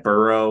 I had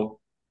Burrow,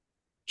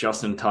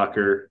 Justin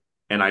Tucker,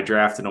 and I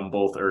drafted them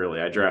both early.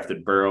 I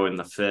drafted Burrow in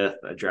the 5th.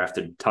 I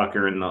drafted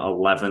Tucker in the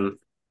 11th,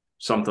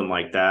 something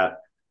like that.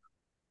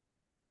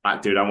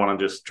 Dude, I want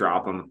to just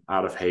drop him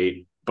out of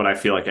hate, but I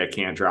feel like I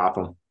can't drop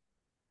him.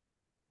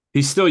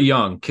 He's still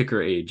young,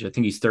 kicker age. I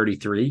think he's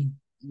 33.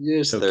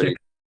 Yes, so 30.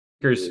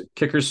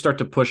 kickers start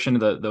to push into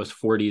those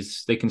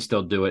 40s. They can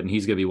still do it, and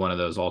he's going to be one of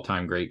those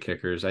all-time great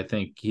kickers. I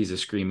think he's a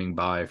screaming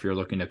buy if you're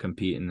looking to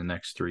compete in the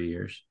next 3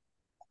 years.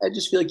 I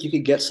just feel like you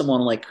could get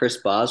someone like Chris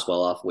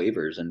Boswell off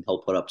waivers and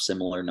he'll put up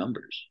similar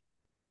numbers.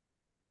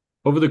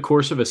 Over the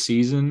course of a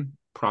season,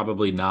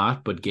 probably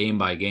not, but game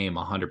by game,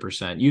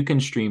 100%. You can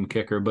stream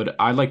kicker, but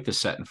I like to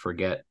set and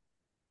forget.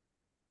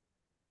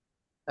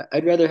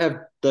 I'd rather have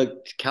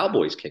the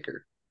Cowboys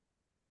kicker.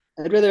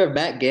 I'd rather have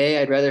Matt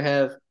Gay. I'd rather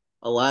have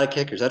a lot of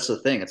kickers. That's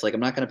the thing. It's like I'm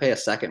not going to pay a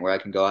second where I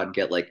can go out and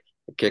get like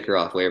a kicker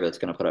off waiver that's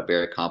going to put up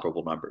very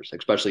comparable numbers.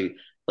 Especially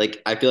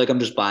like I feel like I'm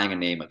just buying a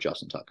name of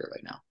Justin Tucker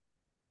right now.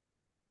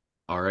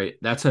 All right,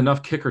 that's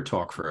enough kicker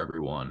talk for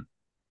everyone.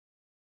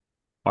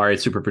 All right,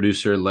 super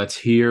producer, let's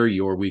hear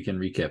your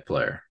weekend recap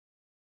player.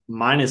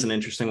 Mine is an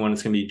interesting one.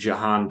 It's going to be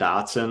Jahan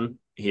Dotson.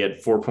 He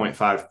had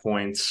 4.5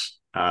 points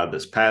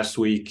this past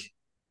week.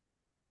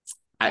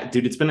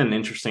 Dude, it's been an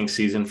interesting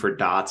season for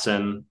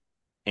Dotson.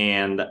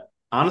 And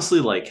honestly,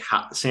 like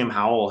Sam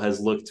Howell has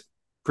looked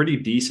pretty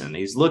decent.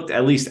 He's looked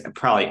at least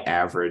probably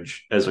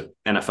average as an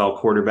NFL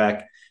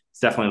quarterback.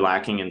 It's definitely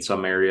lacking in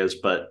some areas,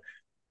 but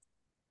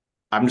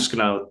I'm just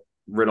going to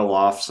riddle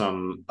off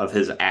some of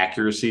his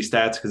accuracy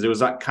stats because it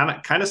was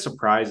kind of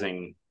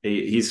surprising.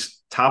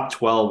 He's top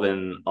 12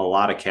 in a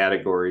lot of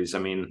categories. I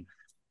mean,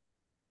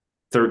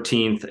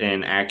 13th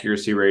in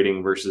accuracy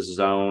rating versus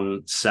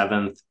zone,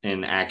 7th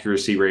in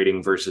accuracy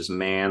rating versus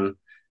man.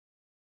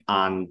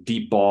 On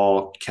deep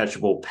ball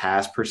catchable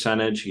pass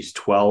percentage, he's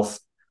 12th.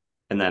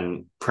 And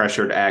then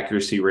pressured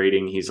accuracy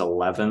rating, he's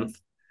 11th.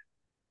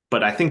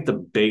 But I think the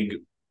big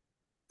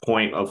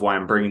point of why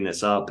I'm bringing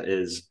this up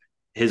is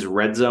his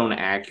red zone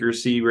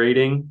accuracy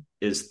rating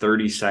is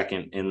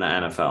 32nd in the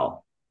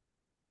NFL.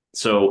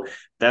 So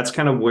that's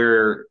kind of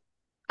where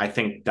I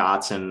think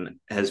Dotson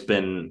has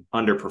been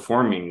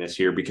underperforming this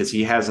year because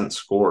he hasn't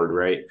scored,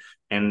 right?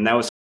 And that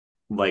was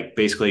like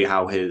basically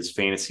how his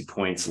fantasy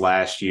points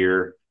last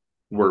year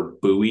were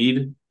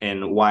buoyed,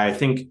 and why I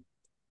think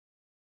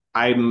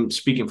I'm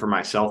speaking for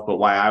myself, but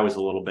why I was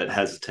a little bit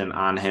hesitant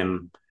on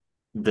him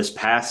this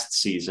past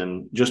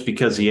season, just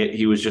because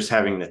he was just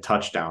having the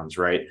touchdowns,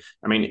 right?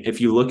 I mean, if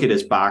you look at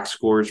his box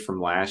scores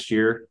from last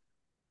year,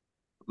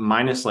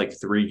 minus like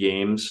 3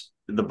 games,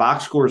 the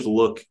box scores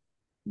look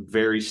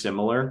very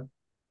similar,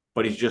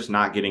 but he's just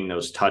not getting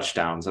those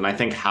touchdowns. And I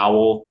think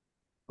Howell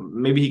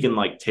maybe he can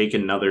like take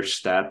another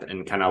step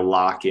and kind of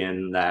lock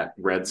in that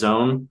red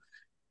zone.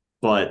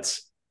 But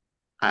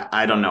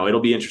I don't know. It'll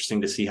be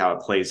interesting to see how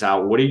it plays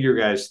out. What are your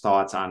guys'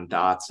 thoughts on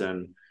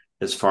Dotson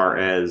as far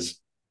as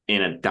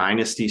in a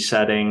dynasty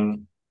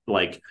setting?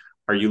 Like,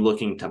 are you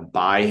looking to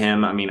buy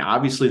him? I mean,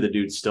 obviously the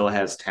dude still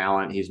has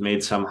talent. He's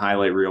made some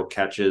highlight reel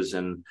catches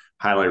and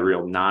highlight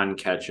reel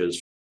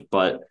non-catches,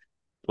 but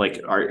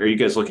like, are you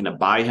guys looking to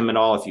buy him at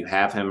all? If you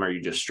have him, are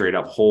you just straight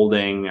up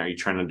holding? Are you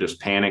trying to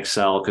just panic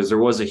sell? Because there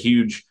was a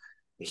huge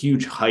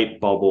hype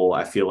bubble,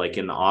 I feel like,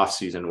 in the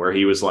offseason where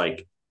he was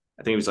like,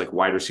 I think he was like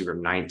wide receiver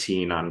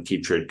 19 on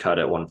Keep Trade Cut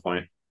at one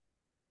point.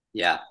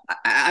 Yeah,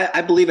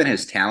 I believe in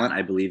his talent.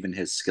 I believe in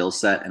his skill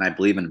set, and I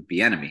believe in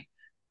Bieniemy.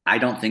 I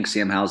don't think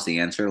Sam Howell's the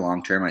answer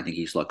long term. I think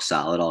he's looked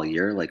solid all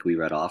year, like we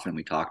read off and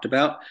we talked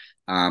about.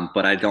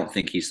 But I don't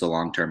think he's the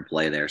long term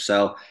play there.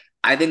 So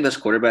I think this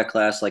quarterback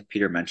class, like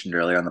Peter mentioned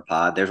earlier on the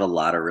pod, there's a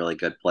lot of really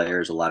good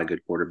players, a lot of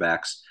good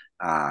quarterbacks.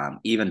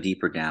 Even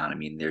deeper down. I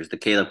mean, there's the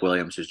Caleb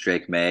Williams, there's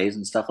Drake Mays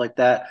and stuff like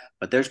that.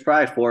 But there's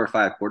probably 4 or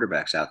 5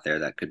 quarterbacks out there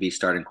that could be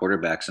starting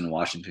quarterbacks in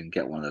Washington.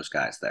 Get one of those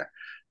guys there.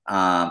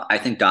 I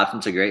think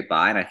Dotson's a great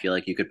buy, and I feel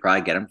like you could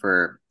probably get him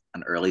for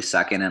an early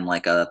second and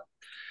like a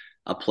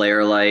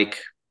player like,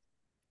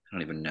 I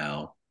don't even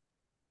know.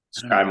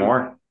 Sky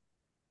Moore.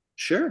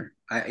 Sure.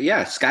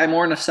 Sky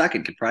Moore in a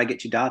second could probably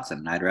get you Dotson.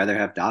 And I'd rather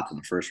have Dotson,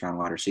 the first round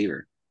wide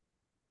receiver.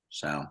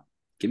 So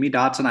give me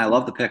Dotson. I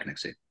love the pick,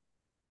 Nixie.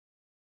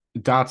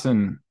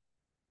 Dotson,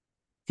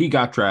 he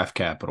got draft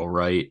capital,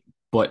 right?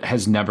 But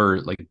has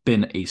never like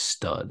been a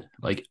stud.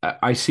 Like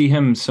I see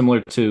him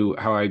similar to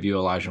how I view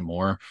Elijah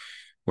Moore,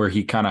 where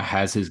he kind of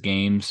has his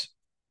games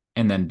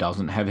and then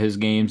doesn't have his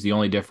games. The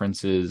only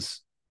difference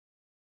is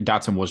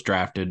Dotson was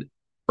drafted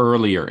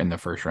earlier in the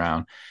first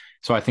round.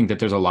 So I think that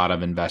there's a lot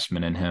of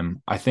investment in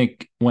him. I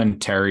think when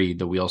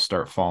the wheels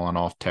start falling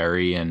off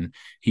Terry and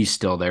he's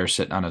still there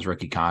sitting on his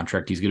rookie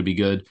contract, he's going to be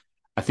good.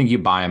 I think you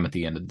buy him at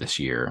the end of this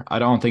year. I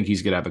don't think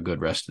he's going to have a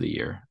good rest of the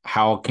year.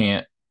 Howell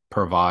can't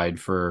provide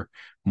for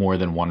more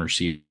than one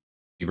receiver.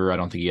 I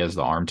don't think he has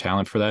the arm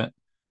talent for that.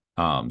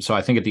 So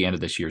I think at the end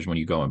of this year is when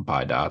you go and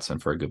buy Dotson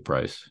for a good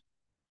price.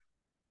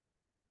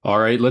 All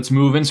right, let's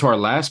move into our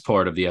last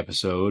part of the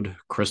episode,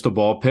 crystal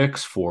ball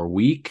picks for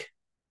week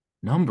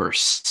number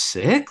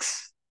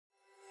 6.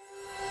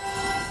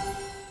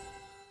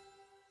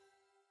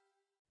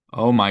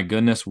 Oh my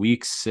goodness,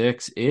 week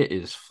 6. It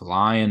is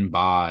flying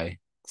by.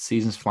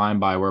 Season's flying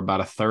by. We're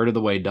about a third of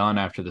the way done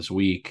after this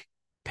week.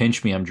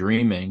 Pinch me, I'm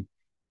dreaming.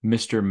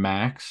 Mr.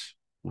 Max,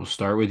 we'll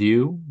start with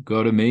you,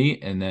 go to me,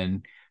 and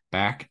then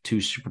back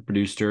to super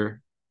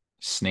producer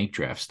snake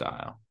draft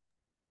style.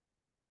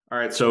 All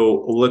right,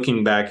 so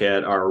looking back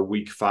at our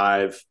week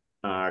 5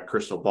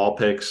 crystal ball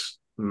picks,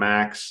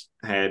 Max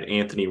had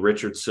Anthony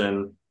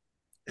Richardson,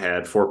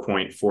 had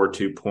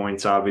 4.42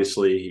 points.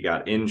 Obviously, he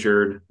got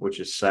injured, which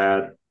is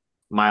sad.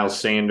 Miles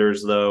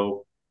Sanders,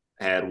 though,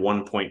 had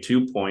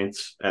 1.2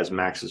 points as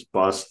Max's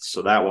bust,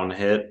 so that one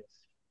hit.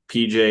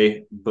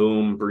 PJ,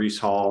 boom, Breece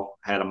Hall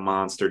had a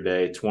monster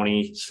day,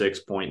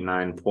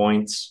 26.9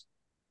 points.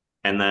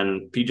 And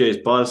then PJ's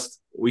bust,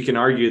 we can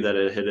argue that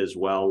it hit as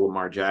well.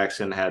 Lamar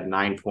Jackson had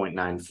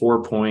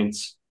 9.94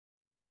 points.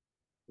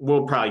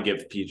 We'll probably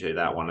give PJ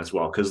that one as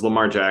well because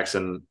Lamar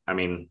Jackson, I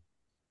mean,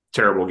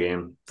 terrible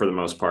game for the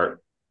most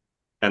part.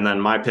 And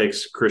then my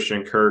picks,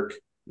 Christian Kirk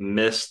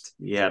missed.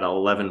 He had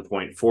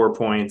 11.4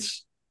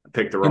 points. I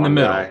picked the wrong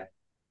guy.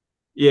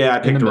 Yeah, I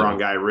picked the wrong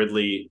guy.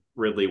 Ridley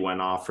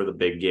went off for the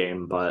big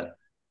game, but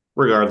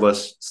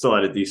regardless, still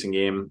had a decent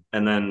game.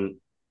 And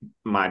then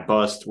my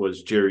bust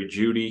was Jerry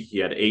Jeudy. He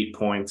had 8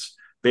 points,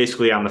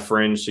 basically on the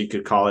fringe, so you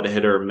could call it a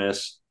hit or a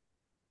miss.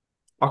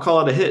 I'll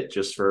call it a hit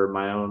just for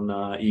my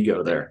own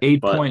ego there.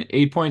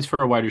 8 points for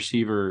a wide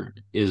receiver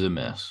is a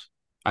miss.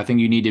 I think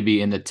you need to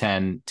be in the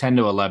 10 to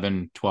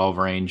 11, 12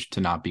 range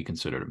to not be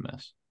considered a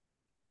miss.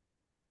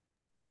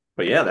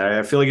 But yeah,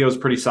 I feel like it was a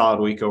pretty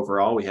solid week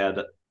overall. We had,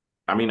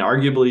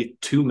 arguably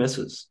 2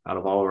 misses out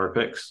of all of our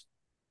picks.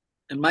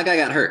 And my guy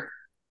got hurt.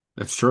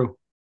 That's true.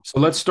 So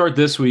let's start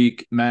this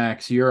week.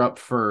 Max, you're up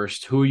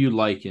first. Who are you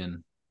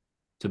liking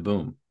to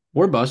boom?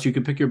 Or bust? You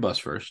can pick your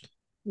bust first.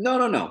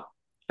 No.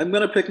 I'm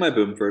going to pick my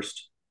boom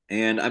first.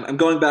 And I'm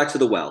going back to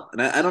the well.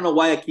 And I don't know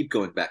why I keep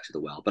going back to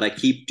the well, but I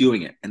keep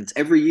doing it. And it's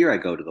every year I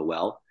go to the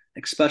well,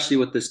 especially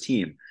with this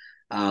team.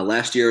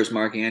 Last year was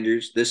Mark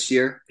Andrews. This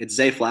year, it's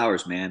Zay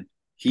Flowers, man.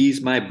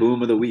 He's my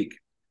boom of the week.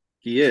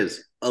 He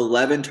is.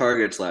 11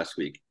 targets last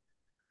week.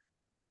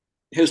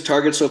 His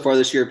targets so far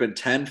this year have been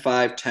 10,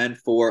 5, 10,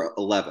 4,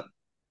 11.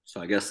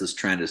 So I guess this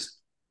trend is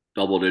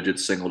double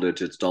digits, single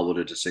digits, double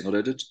digits, single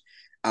digits.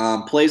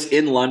 Plays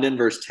in London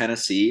versus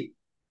Tennessee.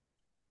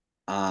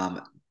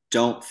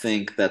 Don't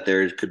think that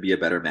there could be a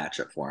better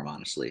matchup for him,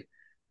 honestly.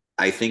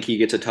 I think he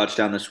gets a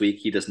touchdown this week.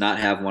 He does not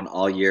have one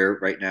all year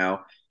right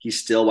now. He's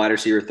still wide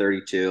receiver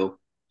 32.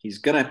 He's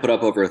going to put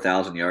up over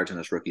 1,000 yards in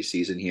this rookie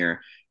season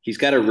here. He's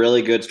got a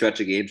really good stretch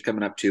of games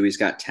coming up, too. He's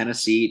got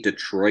Tennessee,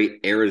 Detroit,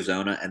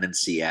 Arizona, and then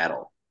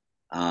Seattle.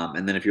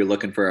 And then if you're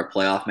looking for a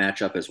playoff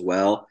matchup as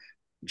well,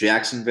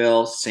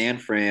 Jacksonville, San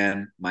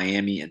Fran,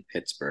 Miami, and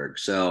Pittsburgh.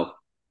 So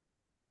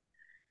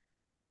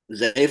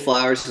Zay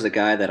Flowers is a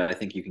guy that I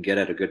think you can get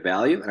at a good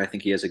value, and I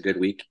think he has a good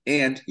week,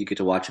 and you get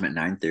to watch him at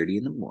 9:30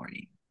 in the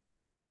morning.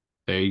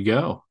 There you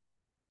go.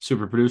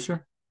 Super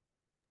producer.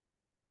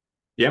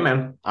 Yeah,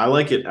 man, I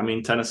like it. I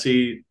mean,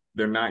 Tennessee,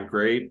 they're not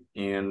great,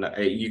 and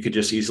you could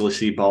just easily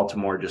see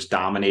Baltimore just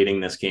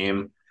dominating this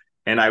game.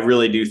 And I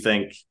really do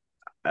think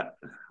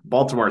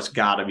Baltimore's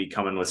got to be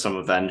coming with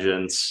some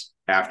vengeance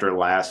after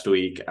last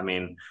week. I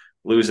mean,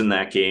 losing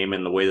that game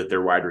and the way that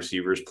their wide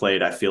receivers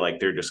played, I feel like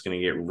they're just going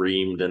to get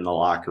reamed in the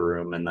locker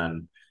room and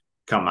then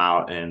come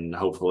out and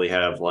hopefully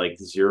have like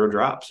 0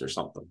 drops or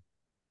something.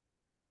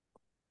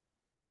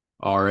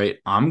 All right.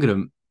 I'm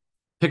going to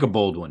pick a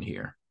bold one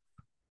here.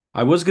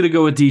 I was going to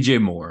go with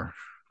DJ Moore,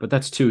 but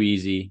that's too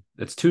easy.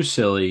 That's too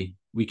silly.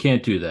 We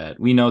can't do that.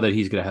 We know that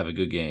he's going to have a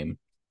good game.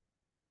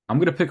 I'm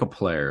going to pick a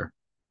player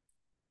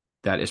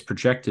that is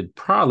projected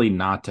probably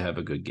not to have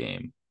a good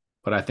game,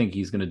 but I think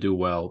he's going to do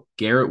well.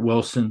 Garrett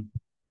Wilson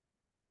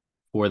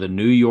for the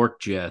New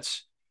York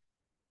Jets.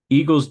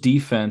 Eagles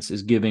defense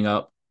is giving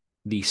up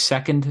the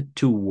second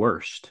to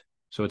worst.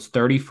 So it's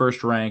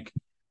 31st rank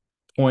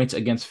points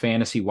against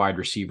fantasy wide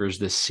receivers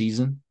this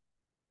season.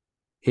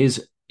 He's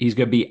going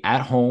to be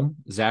at home.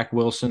 Zach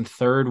Wilson,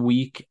 third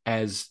week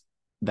as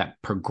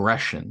that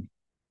progression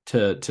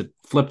to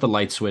flip the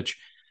light switch.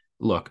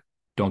 Look,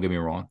 don't get me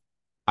wrong.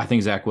 I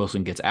think Zach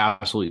Wilson gets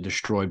absolutely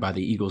destroyed by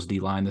the Eagles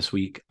D-line this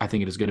week. I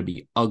think it is going to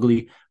be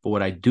ugly. But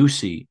what I do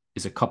see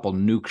is a couple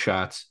nuke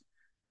shots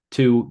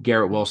to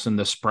Garrett Wilson,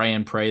 the spray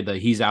and pray, that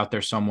he's out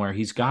there somewhere.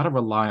 He's got to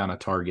rely on a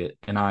target.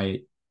 And I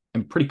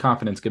am pretty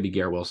confident it's going to be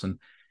Garrett Wilson.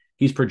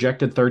 He's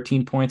projected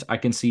 13 points. I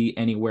can see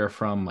anywhere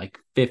from like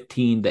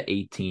 15 to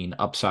 18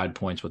 upside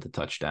points with a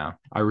touchdown.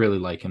 I really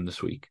like him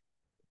this week.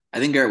 I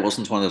think Garrett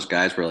Wilson's one of those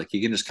guys where like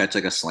he can just catch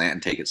like a slant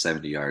and take it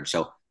 70 yards.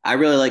 So I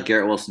really like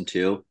Garrett Wilson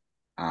too.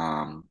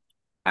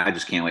 I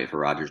just can't wait for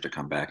Rodgers to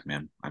come back,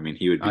 man. I mean,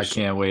 he would be. I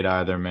can't wait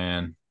either,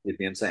 man. It'd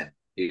be insane.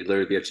 He'd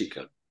literally be a cheat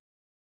code.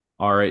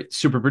 All right,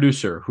 super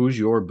producer, who's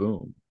your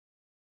boom?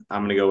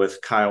 I'm going to go with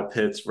Kyle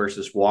Pitts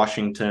versus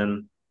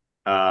Washington.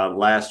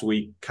 Last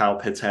week, Kyle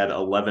Pitts had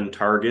 11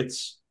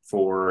 targets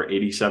for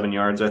 87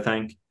 yards, I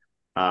think.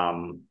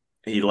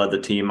 He led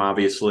the team,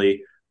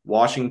 obviously.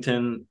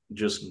 Washington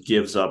just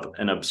gives up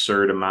an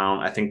absurd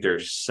amount. I think they're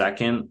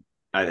second.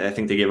 I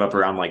think they give up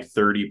around like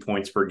 30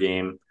 points per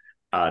game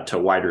to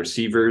wide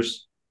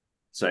receivers.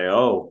 Say,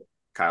 oh,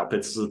 Kyle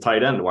Pitts is a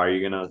tight end. Why are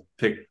you going to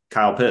pick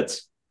Kyle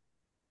Pitts?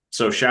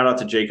 So shout out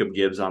to Jacob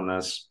Gibbs on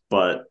this,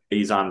 but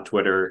he's on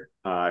Twitter.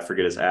 I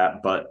forget his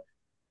 @ but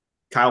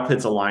Kyle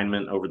Pitts'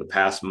 alignment over the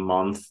past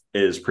month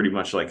is pretty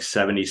much like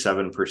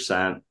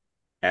 77%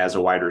 as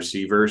a wide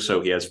receiver. So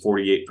he has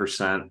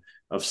 48%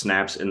 of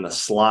snaps in the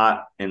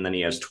slot, and then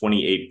he has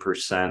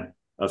 28%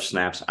 of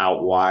snaps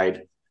out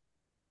wide.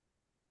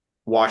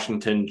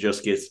 Washington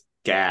just gets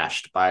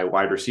gashed by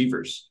wide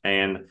receivers.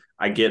 And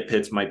I get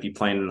Pitts might be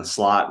playing in the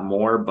slot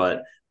more,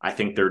 but I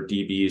think their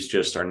DBs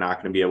just are not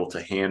going to be able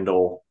to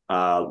handle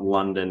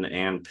London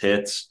and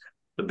Pitts.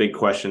 The big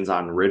question's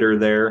on Ritter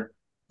there,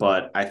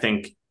 but I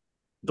think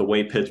the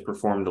way Pitts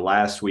performed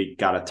last week,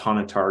 got a ton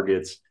of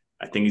targets.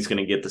 I think he's going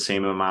to get the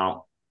same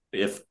amount,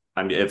 if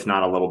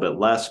not a little bit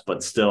less,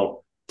 but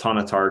still ton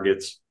of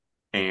targets.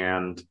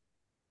 And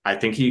I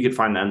think he could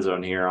find the end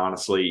zone here,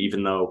 honestly,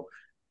 even though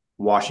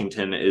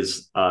Washington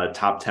is a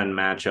top 10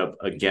 matchup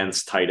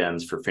against tight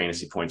ends for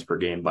fantasy points per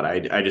game. But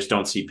I just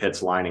don't see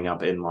Pitts lining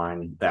up in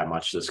line that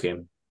much this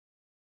game.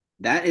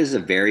 That is a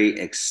very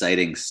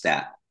exciting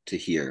stat to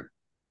hear,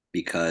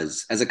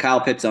 because as a Kyle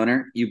Pitts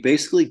owner, you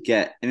basically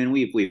get, I mean,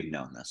 we've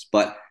known this,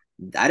 but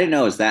I didn't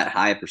know it was that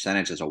high a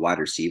percentage as a wide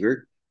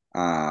receiver.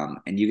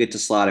 And you get to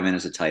slot him in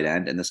as a tight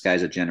end. And this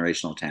guy's a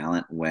generational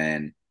talent.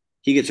 When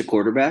he gets a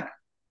quarterback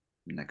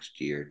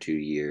next year, 2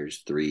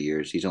 years, 3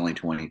 years, he's only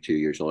 22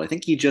 years old. I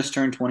think he just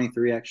turned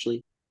 23,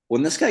 actually.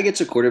 When this guy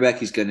gets a quarterback,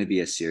 he's going to be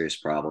a serious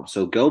problem.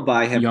 So go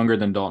buy him. Younger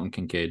than Dalton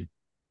Kincaid.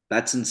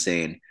 That's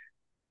insane.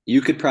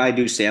 You could probably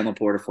do Sam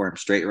Laporta for him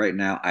straight right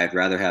now. I'd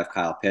rather have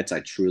Kyle Pitts. I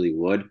truly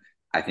would.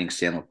 I think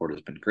Sam Laporta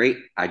has been great.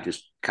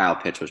 Kyle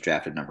Pitts was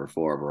drafted number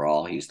 4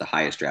 overall. He's the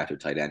highest drafted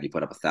tight end. He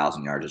put up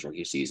 1,000 yards his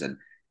rookie season.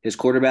 His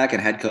quarterback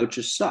and head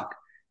coaches suck.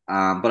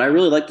 But I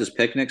really like this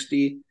pick, Nick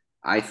D.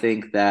 I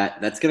think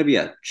that's going to be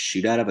a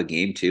shootout of a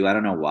game too. I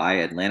don't know why.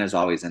 Atlanta's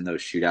always in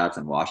those shootouts,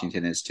 and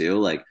Washington is too.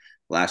 Like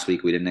last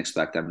week, we didn't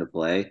expect them to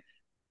play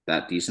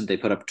that decent. They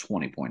put up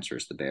 20 points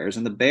versus the Bears,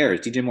 and the Bears,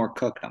 DJ Moore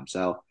cooked them.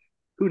 So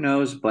who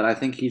knows? But I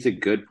think he's a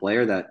good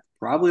player that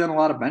probably on a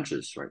lot of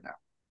benches right now.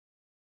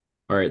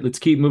 All right, let's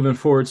keep moving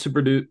forward.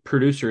 Super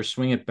producer,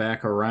 swing it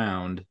back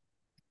around.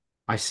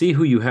 I see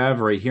who you have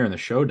right here in the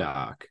show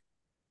doc.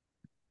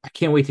 I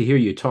can't wait to hear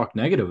you talk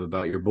negative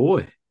about your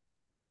boy.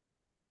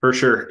 For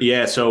sure.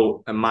 Yeah,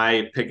 so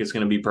my pick is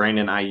going to be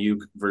Brandon Ayuk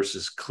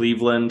versus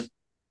Cleveland.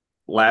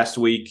 Last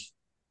week,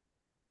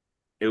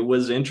 it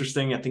was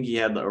interesting. I think he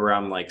had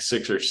around like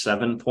 6 or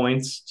 7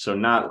 points. So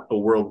not a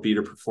world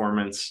beater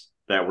performance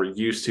that we're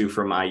used to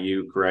from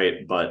Ayuk,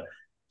 right? But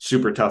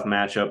super tough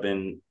matchup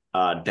in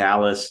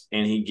Dallas,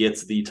 and he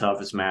gets the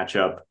toughest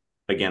matchup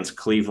against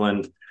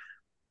Cleveland.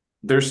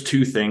 There's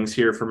two things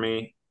here for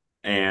me.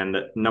 And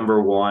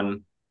number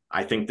one,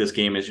 I think this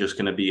game is just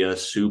going to be a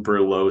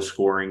super low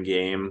scoring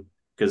game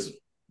because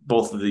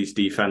both of these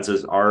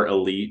defenses are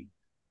elite.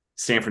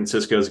 San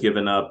Francisco's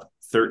given up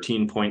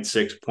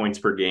 13.6 points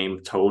per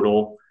game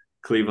total.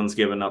 Cleveland's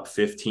given up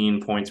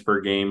 15 points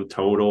per game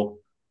total.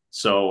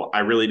 So I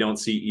really don't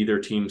see either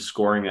team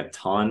scoring a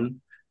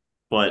ton,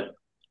 but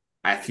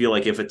I feel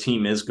like if a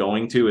team is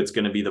going to, it's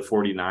going to be the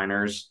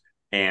 49ers.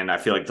 And I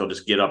feel like they'll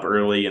just get up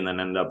early and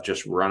then end up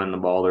just running the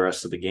ball the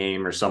rest of the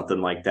game or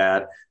something like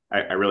that.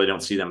 I really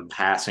don't see them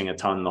passing a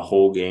ton the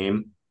whole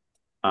game.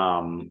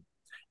 And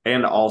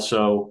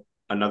also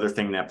another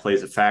thing that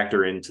plays a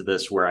factor into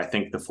this where I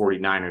think the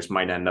 49ers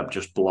might end up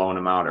just blowing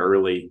them out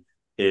early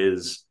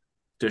is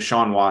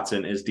Deshaun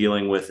Watson is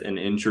dealing with an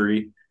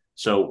injury.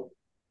 So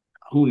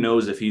who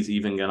knows if he's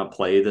even going to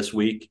play this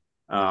week.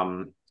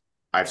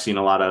 I've seen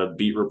a lot of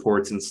beat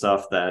reports and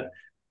stuff that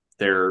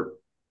they're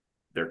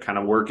kind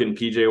of working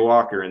PJ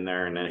Walker in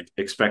there and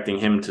expecting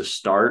him to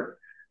start,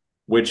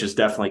 which is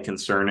definitely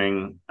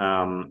concerning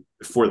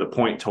for the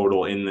point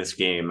total in this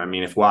game. I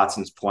mean, if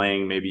Watson's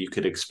playing, maybe you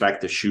could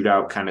expect a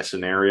shootout kind of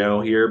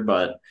scenario here,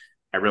 but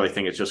I really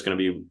think it's just going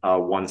to be a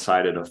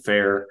one-sided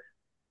affair.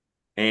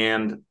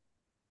 And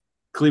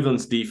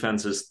Cleveland's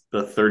defense is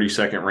the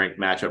 32nd ranked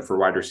matchup for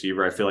wide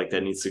receiver. I feel like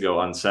that needs to go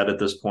unsaid at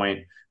this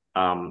point.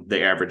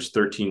 They average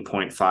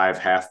 13.5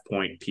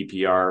 half-point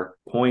PPR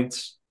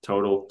points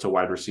total to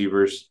wide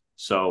receivers.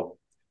 So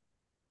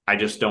I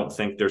just don't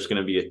think there's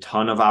going to be a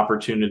ton of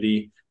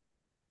opportunity.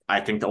 I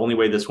think the only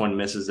way this one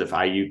misses if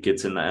Ayuk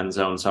gets in the end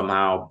zone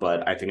somehow,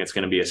 but I think it's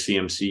going to be a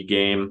CMC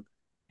game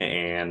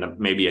and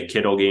maybe a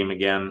Kittle game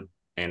again,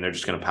 and they're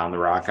just going to pound the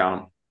rock on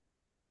them.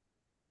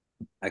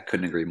 I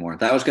couldn't agree more.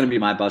 That was going to be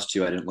my bust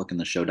too. I didn't look in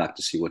the show doc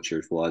to see what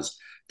yours was.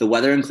 The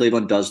weather in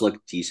Cleveland does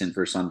look decent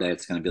for Sunday.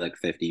 It's going to be like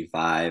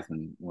 55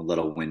 and a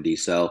little windy.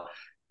 So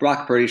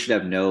Brock Purdy should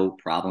have no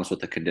problems with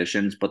the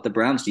conditions, but the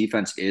Browns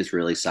defense is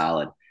really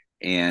solid.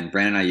 And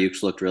Brandon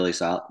Ayuk's looked really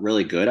solid,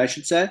 really good, I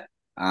should say.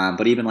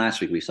 But even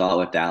last week, we saw it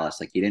with Dallas.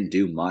 Like, he didn't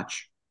do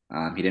much.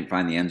 He didn't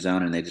find the end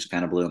zone, and they just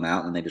kind of blew him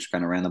out, and they just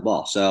kind of ran the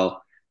ball. So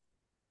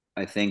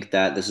I think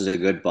that this is a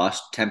good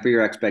bust. Temper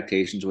your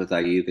expectations with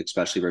Ayuk,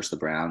 especially versus the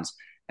Browns.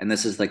 And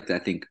this is like, I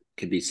think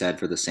could be said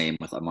for the same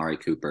with Amari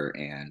Cooper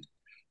and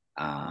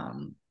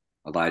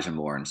Elijah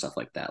Moore and stuff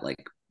like that.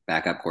 Like,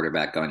 backup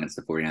quarterback going against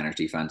the 49ers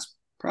defense,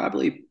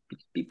 probably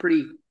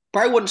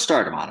wouldn't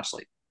start him,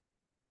 honestly.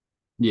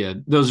 Yeah,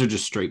 those are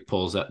just straight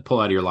pulls that pull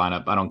out of your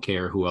lineup. I don't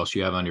care who else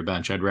you have on your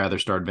bench. I'd rather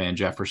start Van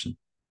Jefferson.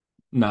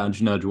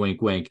 Nudge, nudge,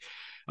 wink, wink.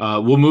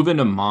 We'll move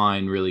into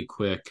mine really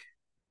quick.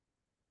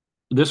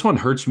 This one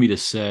hurts me to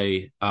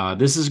say.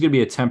 This is going to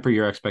be a temper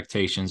your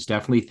expectations.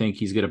 Definitely think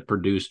he's going to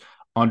produce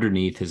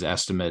underneath his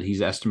estimate.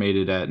 He's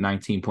estimated at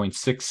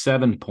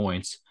 19.67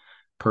 points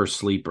per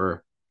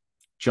sleeper.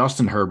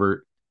 Justin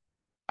Herbert,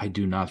 I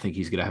do not think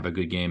he's going to have a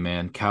good game,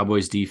 man.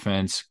 Cowboys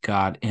defense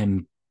got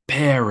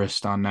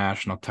embarrassed on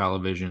national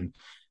television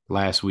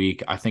last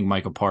week. I think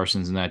Michael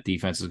Parsons and that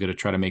defense is going to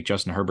try to make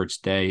Justin Herbert's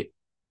day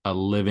a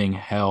living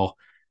hell.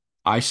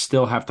 I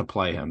still have to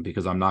play him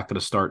because I'm not going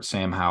to start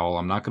Sam Howell.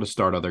 I'm not going to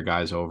start other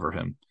guys over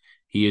him.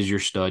 He is your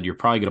stud. You're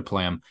probably going to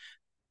play him.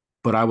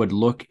 But I would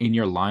look in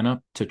your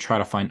lineup to try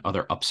to find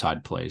other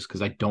upside plays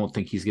because I don't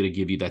think he's going to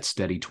give you that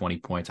steady 20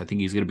 points. I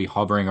think he's going to be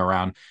hovering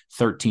around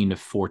 13 to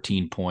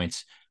 14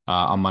 points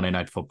on Monday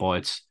Night Football.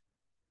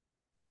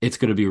 It's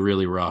going to be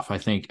really rough. I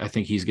think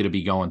he's going to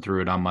be going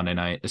through it on Monday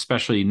night,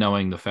 especially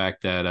knowing the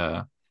fact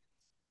that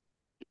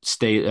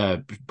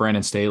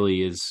Brandon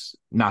Staley is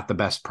not the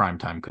best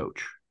primetime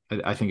coach.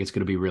 I think it's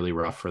going to be really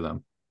rough for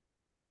them.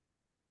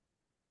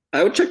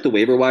 I would check the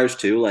waiver wires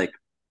too. Like,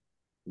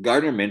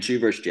 Gardner Minshew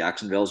versus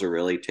Jacksonville is a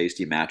really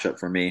tasty matchup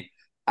for me.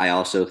 I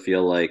also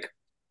feel like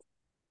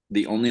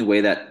the only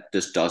way that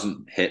this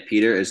doesn't hit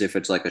Peter is if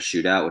it's like a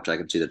shootout, which I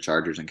can see the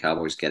Chargers and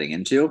Cowboys getting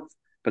into.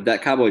 But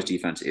that Cowboys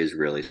defense is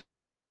really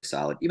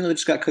solid, even though they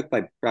just got cooked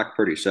by Brock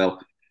Purdy. So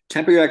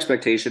temper your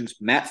expectations.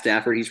 Matt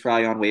Stafford, he's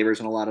probably on waivers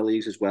in a lot of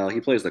leagues as well.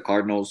 He plays the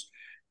Cardinals.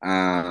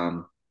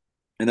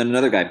 And then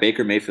another guy,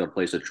 Baker Mayfield,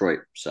 plays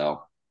Detroit.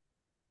 So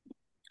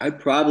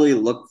I'd probably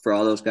look for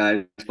all those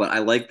guys, but I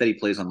like that he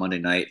plays on Monday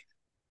night.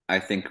 I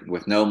think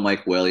with no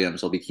Mike Williams,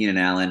 it'll be Keenan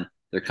Allen.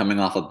 They're coming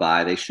off a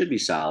bye. They should be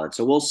solid.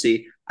 So we'll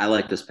see. I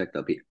like this pick,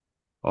 though, Pete.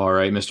 All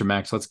right, Mr.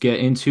 Max, let's get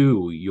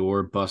into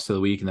your bust of the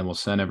week, and then we'll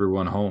send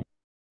everyone home.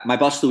 My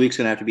bust of the week's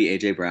going to have to be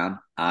A.J. Brown.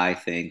 I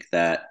think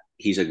that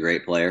he's a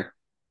great player,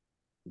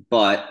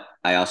 but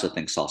I also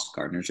think Sauce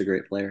Gardner's a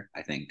great player.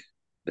 I think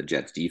the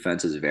Jets'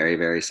 defense is very,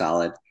 very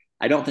solid.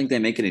 I don't think they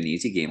make it an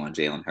easy game on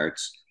Jalen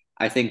Hurts.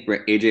 I think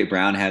A.J.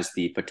 Brown has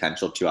the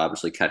potential to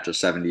obviously catch a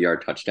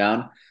 70-yard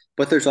touchdown,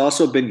 but there's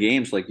also been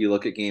games, like you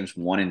look at games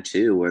 1 and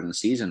 2 in the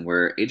season,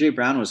 where A.J.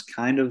 Brown was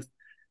kind of,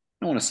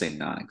 I don't want to say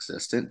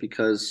non-existent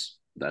because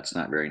that's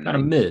not very nice.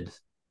 Kind of mid.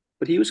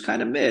 But he was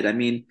kind of mid. I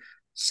mean,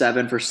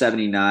 7 for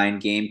 79,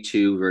 game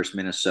 2 versus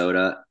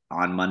Minnesota.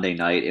 on Monday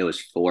night. It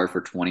was 4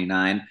 for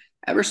 29.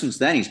 Ever since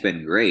then, he's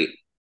been great.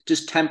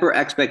 Just temper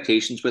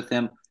expectations with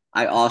him.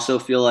 I also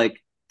feel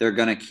like they're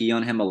going to key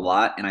on him a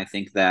lot, and I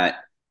think that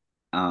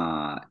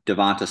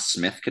Devonta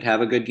Smith could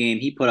have a good game.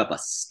 He put up a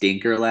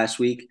stinker last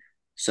week.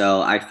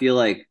 So I feel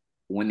like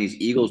when these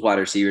Eagles wide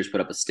receivers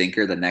put up a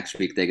stinker, the next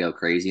week they go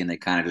crazy and they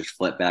kind of just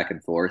flip back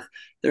and forth.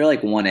 They're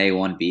like 1A,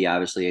 1B.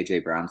 Obviously, A.J.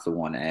 Brown's the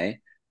 1A.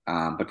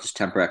 But just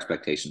temper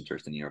expectations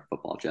versus the New York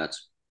Football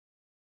Jets.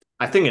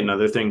 I think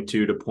another thing,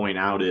 too, to point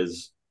out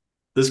is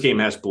this game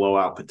has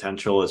blowout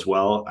potential as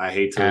well. I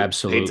hate to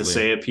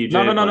say it, PJ.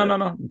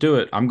 No. Do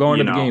it. I'm going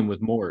to the game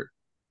with Mort.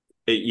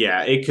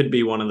 It could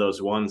be one of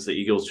those ones the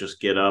Eagles just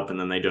get up and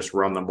then they just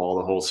run the ball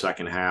the whole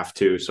second half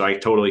too. So I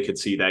totally could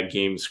see that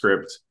game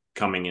script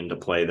coming into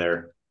play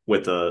there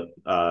with a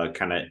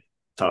kind of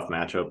tough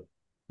matchup.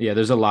 Yeah,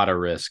 there's a lot of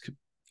risk.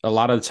 A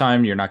lot of the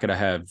time you're not going to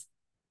have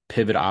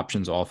pivot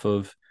options off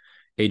of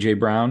A.J.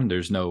 Brown.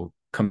 There's no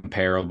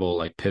comparable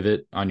like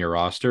pivot on your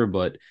roster,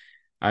 but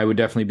I would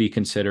definitely be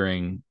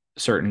considering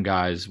certain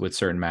guys with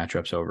certain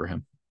matchups over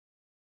him.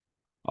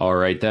 All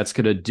right, that's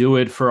going to do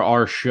it for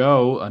our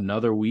show.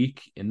 Another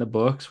week in the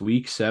books.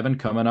 Week 7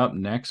 coming up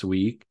next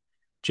week.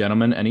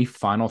 Gentlemen, any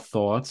final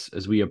thoughts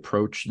as we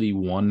approach the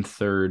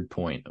 1/3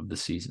 point of the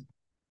season?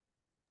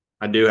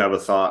 I do have a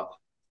thought.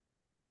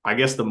 I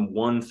guess the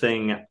one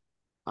thing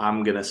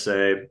I'm going to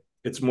say,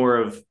 it's more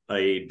of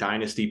a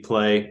dynasty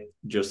play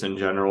just in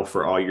general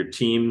for all your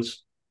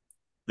teams.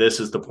 This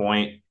is the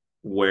point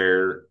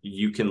where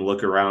you can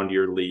look around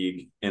your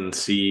league and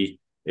see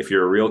if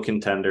you're a real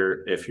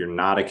contender, if you're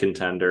not a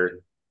contender,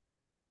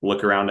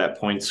 look around at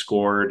points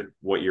scored,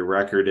 what your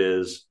record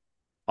is,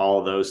 all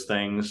of those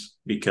things.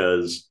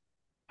 Because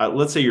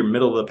let's say you're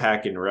middle of the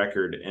pack in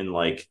record and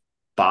like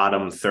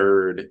bottom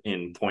third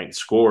in points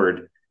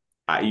scored,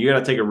 you got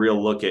to take a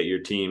real look at your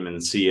team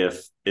and see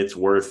if it's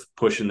worth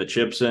pushing the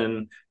chips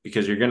in,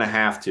 because you're going to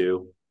have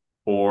to,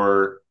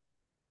 or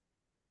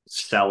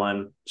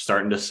starting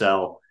to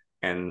sell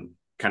and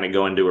kind of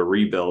go into a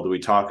rebuild.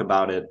 We've talked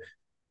about it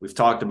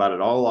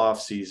all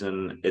off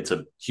season. It's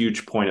a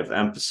huge point of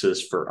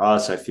emphasis for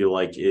us, I feel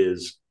like,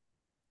 is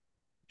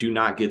do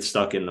not get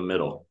stuck in the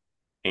middle.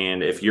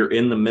 And if you're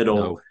in the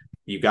middle,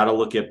 you got to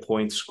look at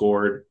points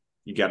scored.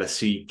 You got to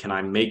see, can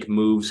I make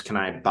moves? Can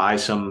I buy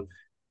some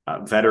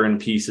veteran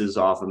pieces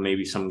off of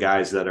maybe some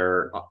guys that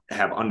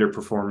have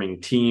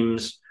underperforming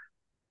teams?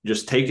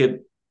 Just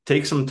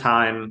take some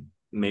time,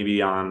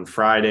 maybe on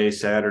Friday,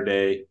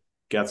 Saturday,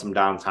 get some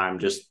downtime.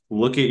 Just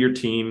look at your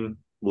team,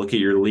 look at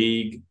your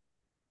league,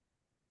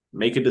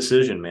 make a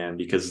decision, man,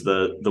 because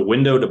the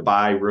window to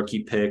buy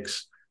rookie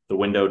picks, the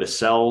window to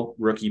sell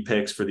rookie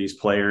picks for these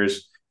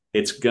players,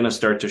 it's going to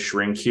start to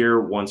shrink here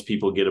once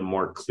people get a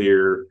more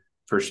clear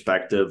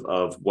perspective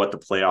of what the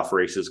playoff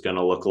race is going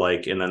to look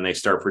like. And then they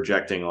start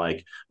projecting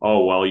like,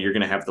 oh, well, you're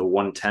going to have the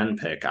 110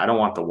 pick. I don't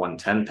want the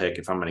 110 pick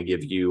if I'm going to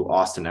give you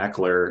Austin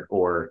Eckler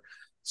or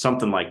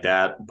something like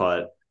that.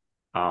 But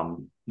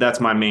that's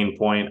my main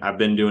point. I've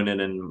been doing it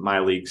in my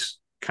leagues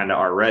kind of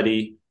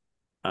already.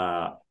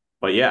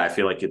 But yeah, I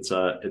feel like it's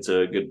a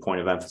good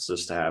point of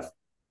emphasis to have.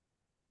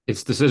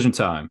 It's decision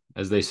time,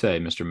 as they say,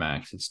 Mr.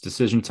 Max. It's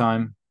decision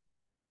time.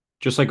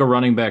 Just like a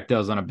running back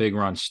does on a big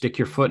run. Stick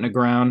your foot in the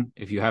ground.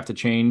 If you have to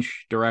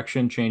change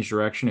direction, change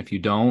direction. If you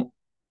don't,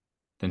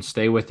 then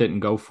stay with it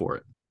and go for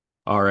it.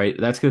 All right,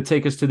 that's going to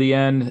take us to the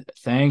end.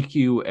 Thank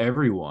you,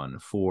 everyone,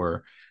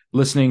 for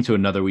listening to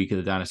another week of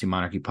the Dynasty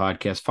Monarchy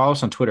podcast. Follow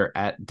us on Twitter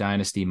at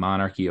Dynasty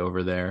Monarchy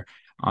over there.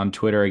 On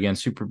Twitter, again,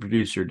 Super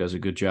Producer does a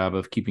good job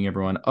of keeping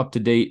everyone up to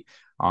date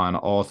on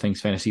all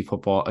things fantasy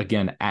football.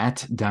 Again,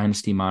 at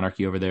Dynasty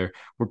Monarchy over there.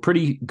 We're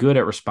pretty good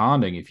at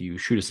responding if you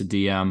shoot us a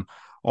DM,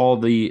 all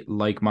the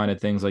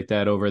like-minded things like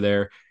that over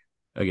there.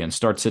 Again,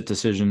 start-sit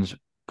decisions,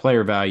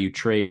 player value,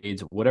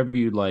 trades, whatever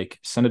you'd like.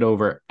 Send it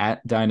over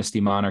at Dynasty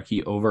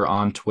Monarchy over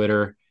on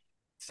Twitter.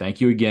 Thank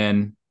you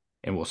again,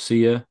 and we'll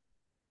see you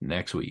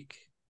next week.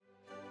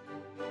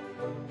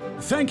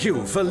 Thank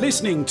you for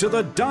listening to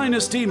the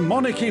Dynasty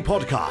Monarchy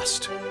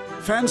podcast.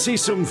 Fancy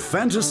some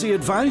fantasy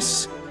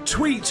advice?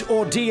 Tweet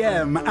or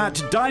DM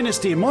at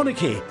Dynasty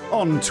Monarchy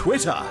on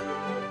Twitter.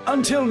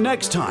 Until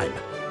next time,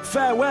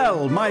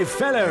 farewell, my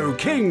fellow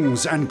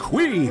kings and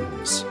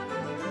queens.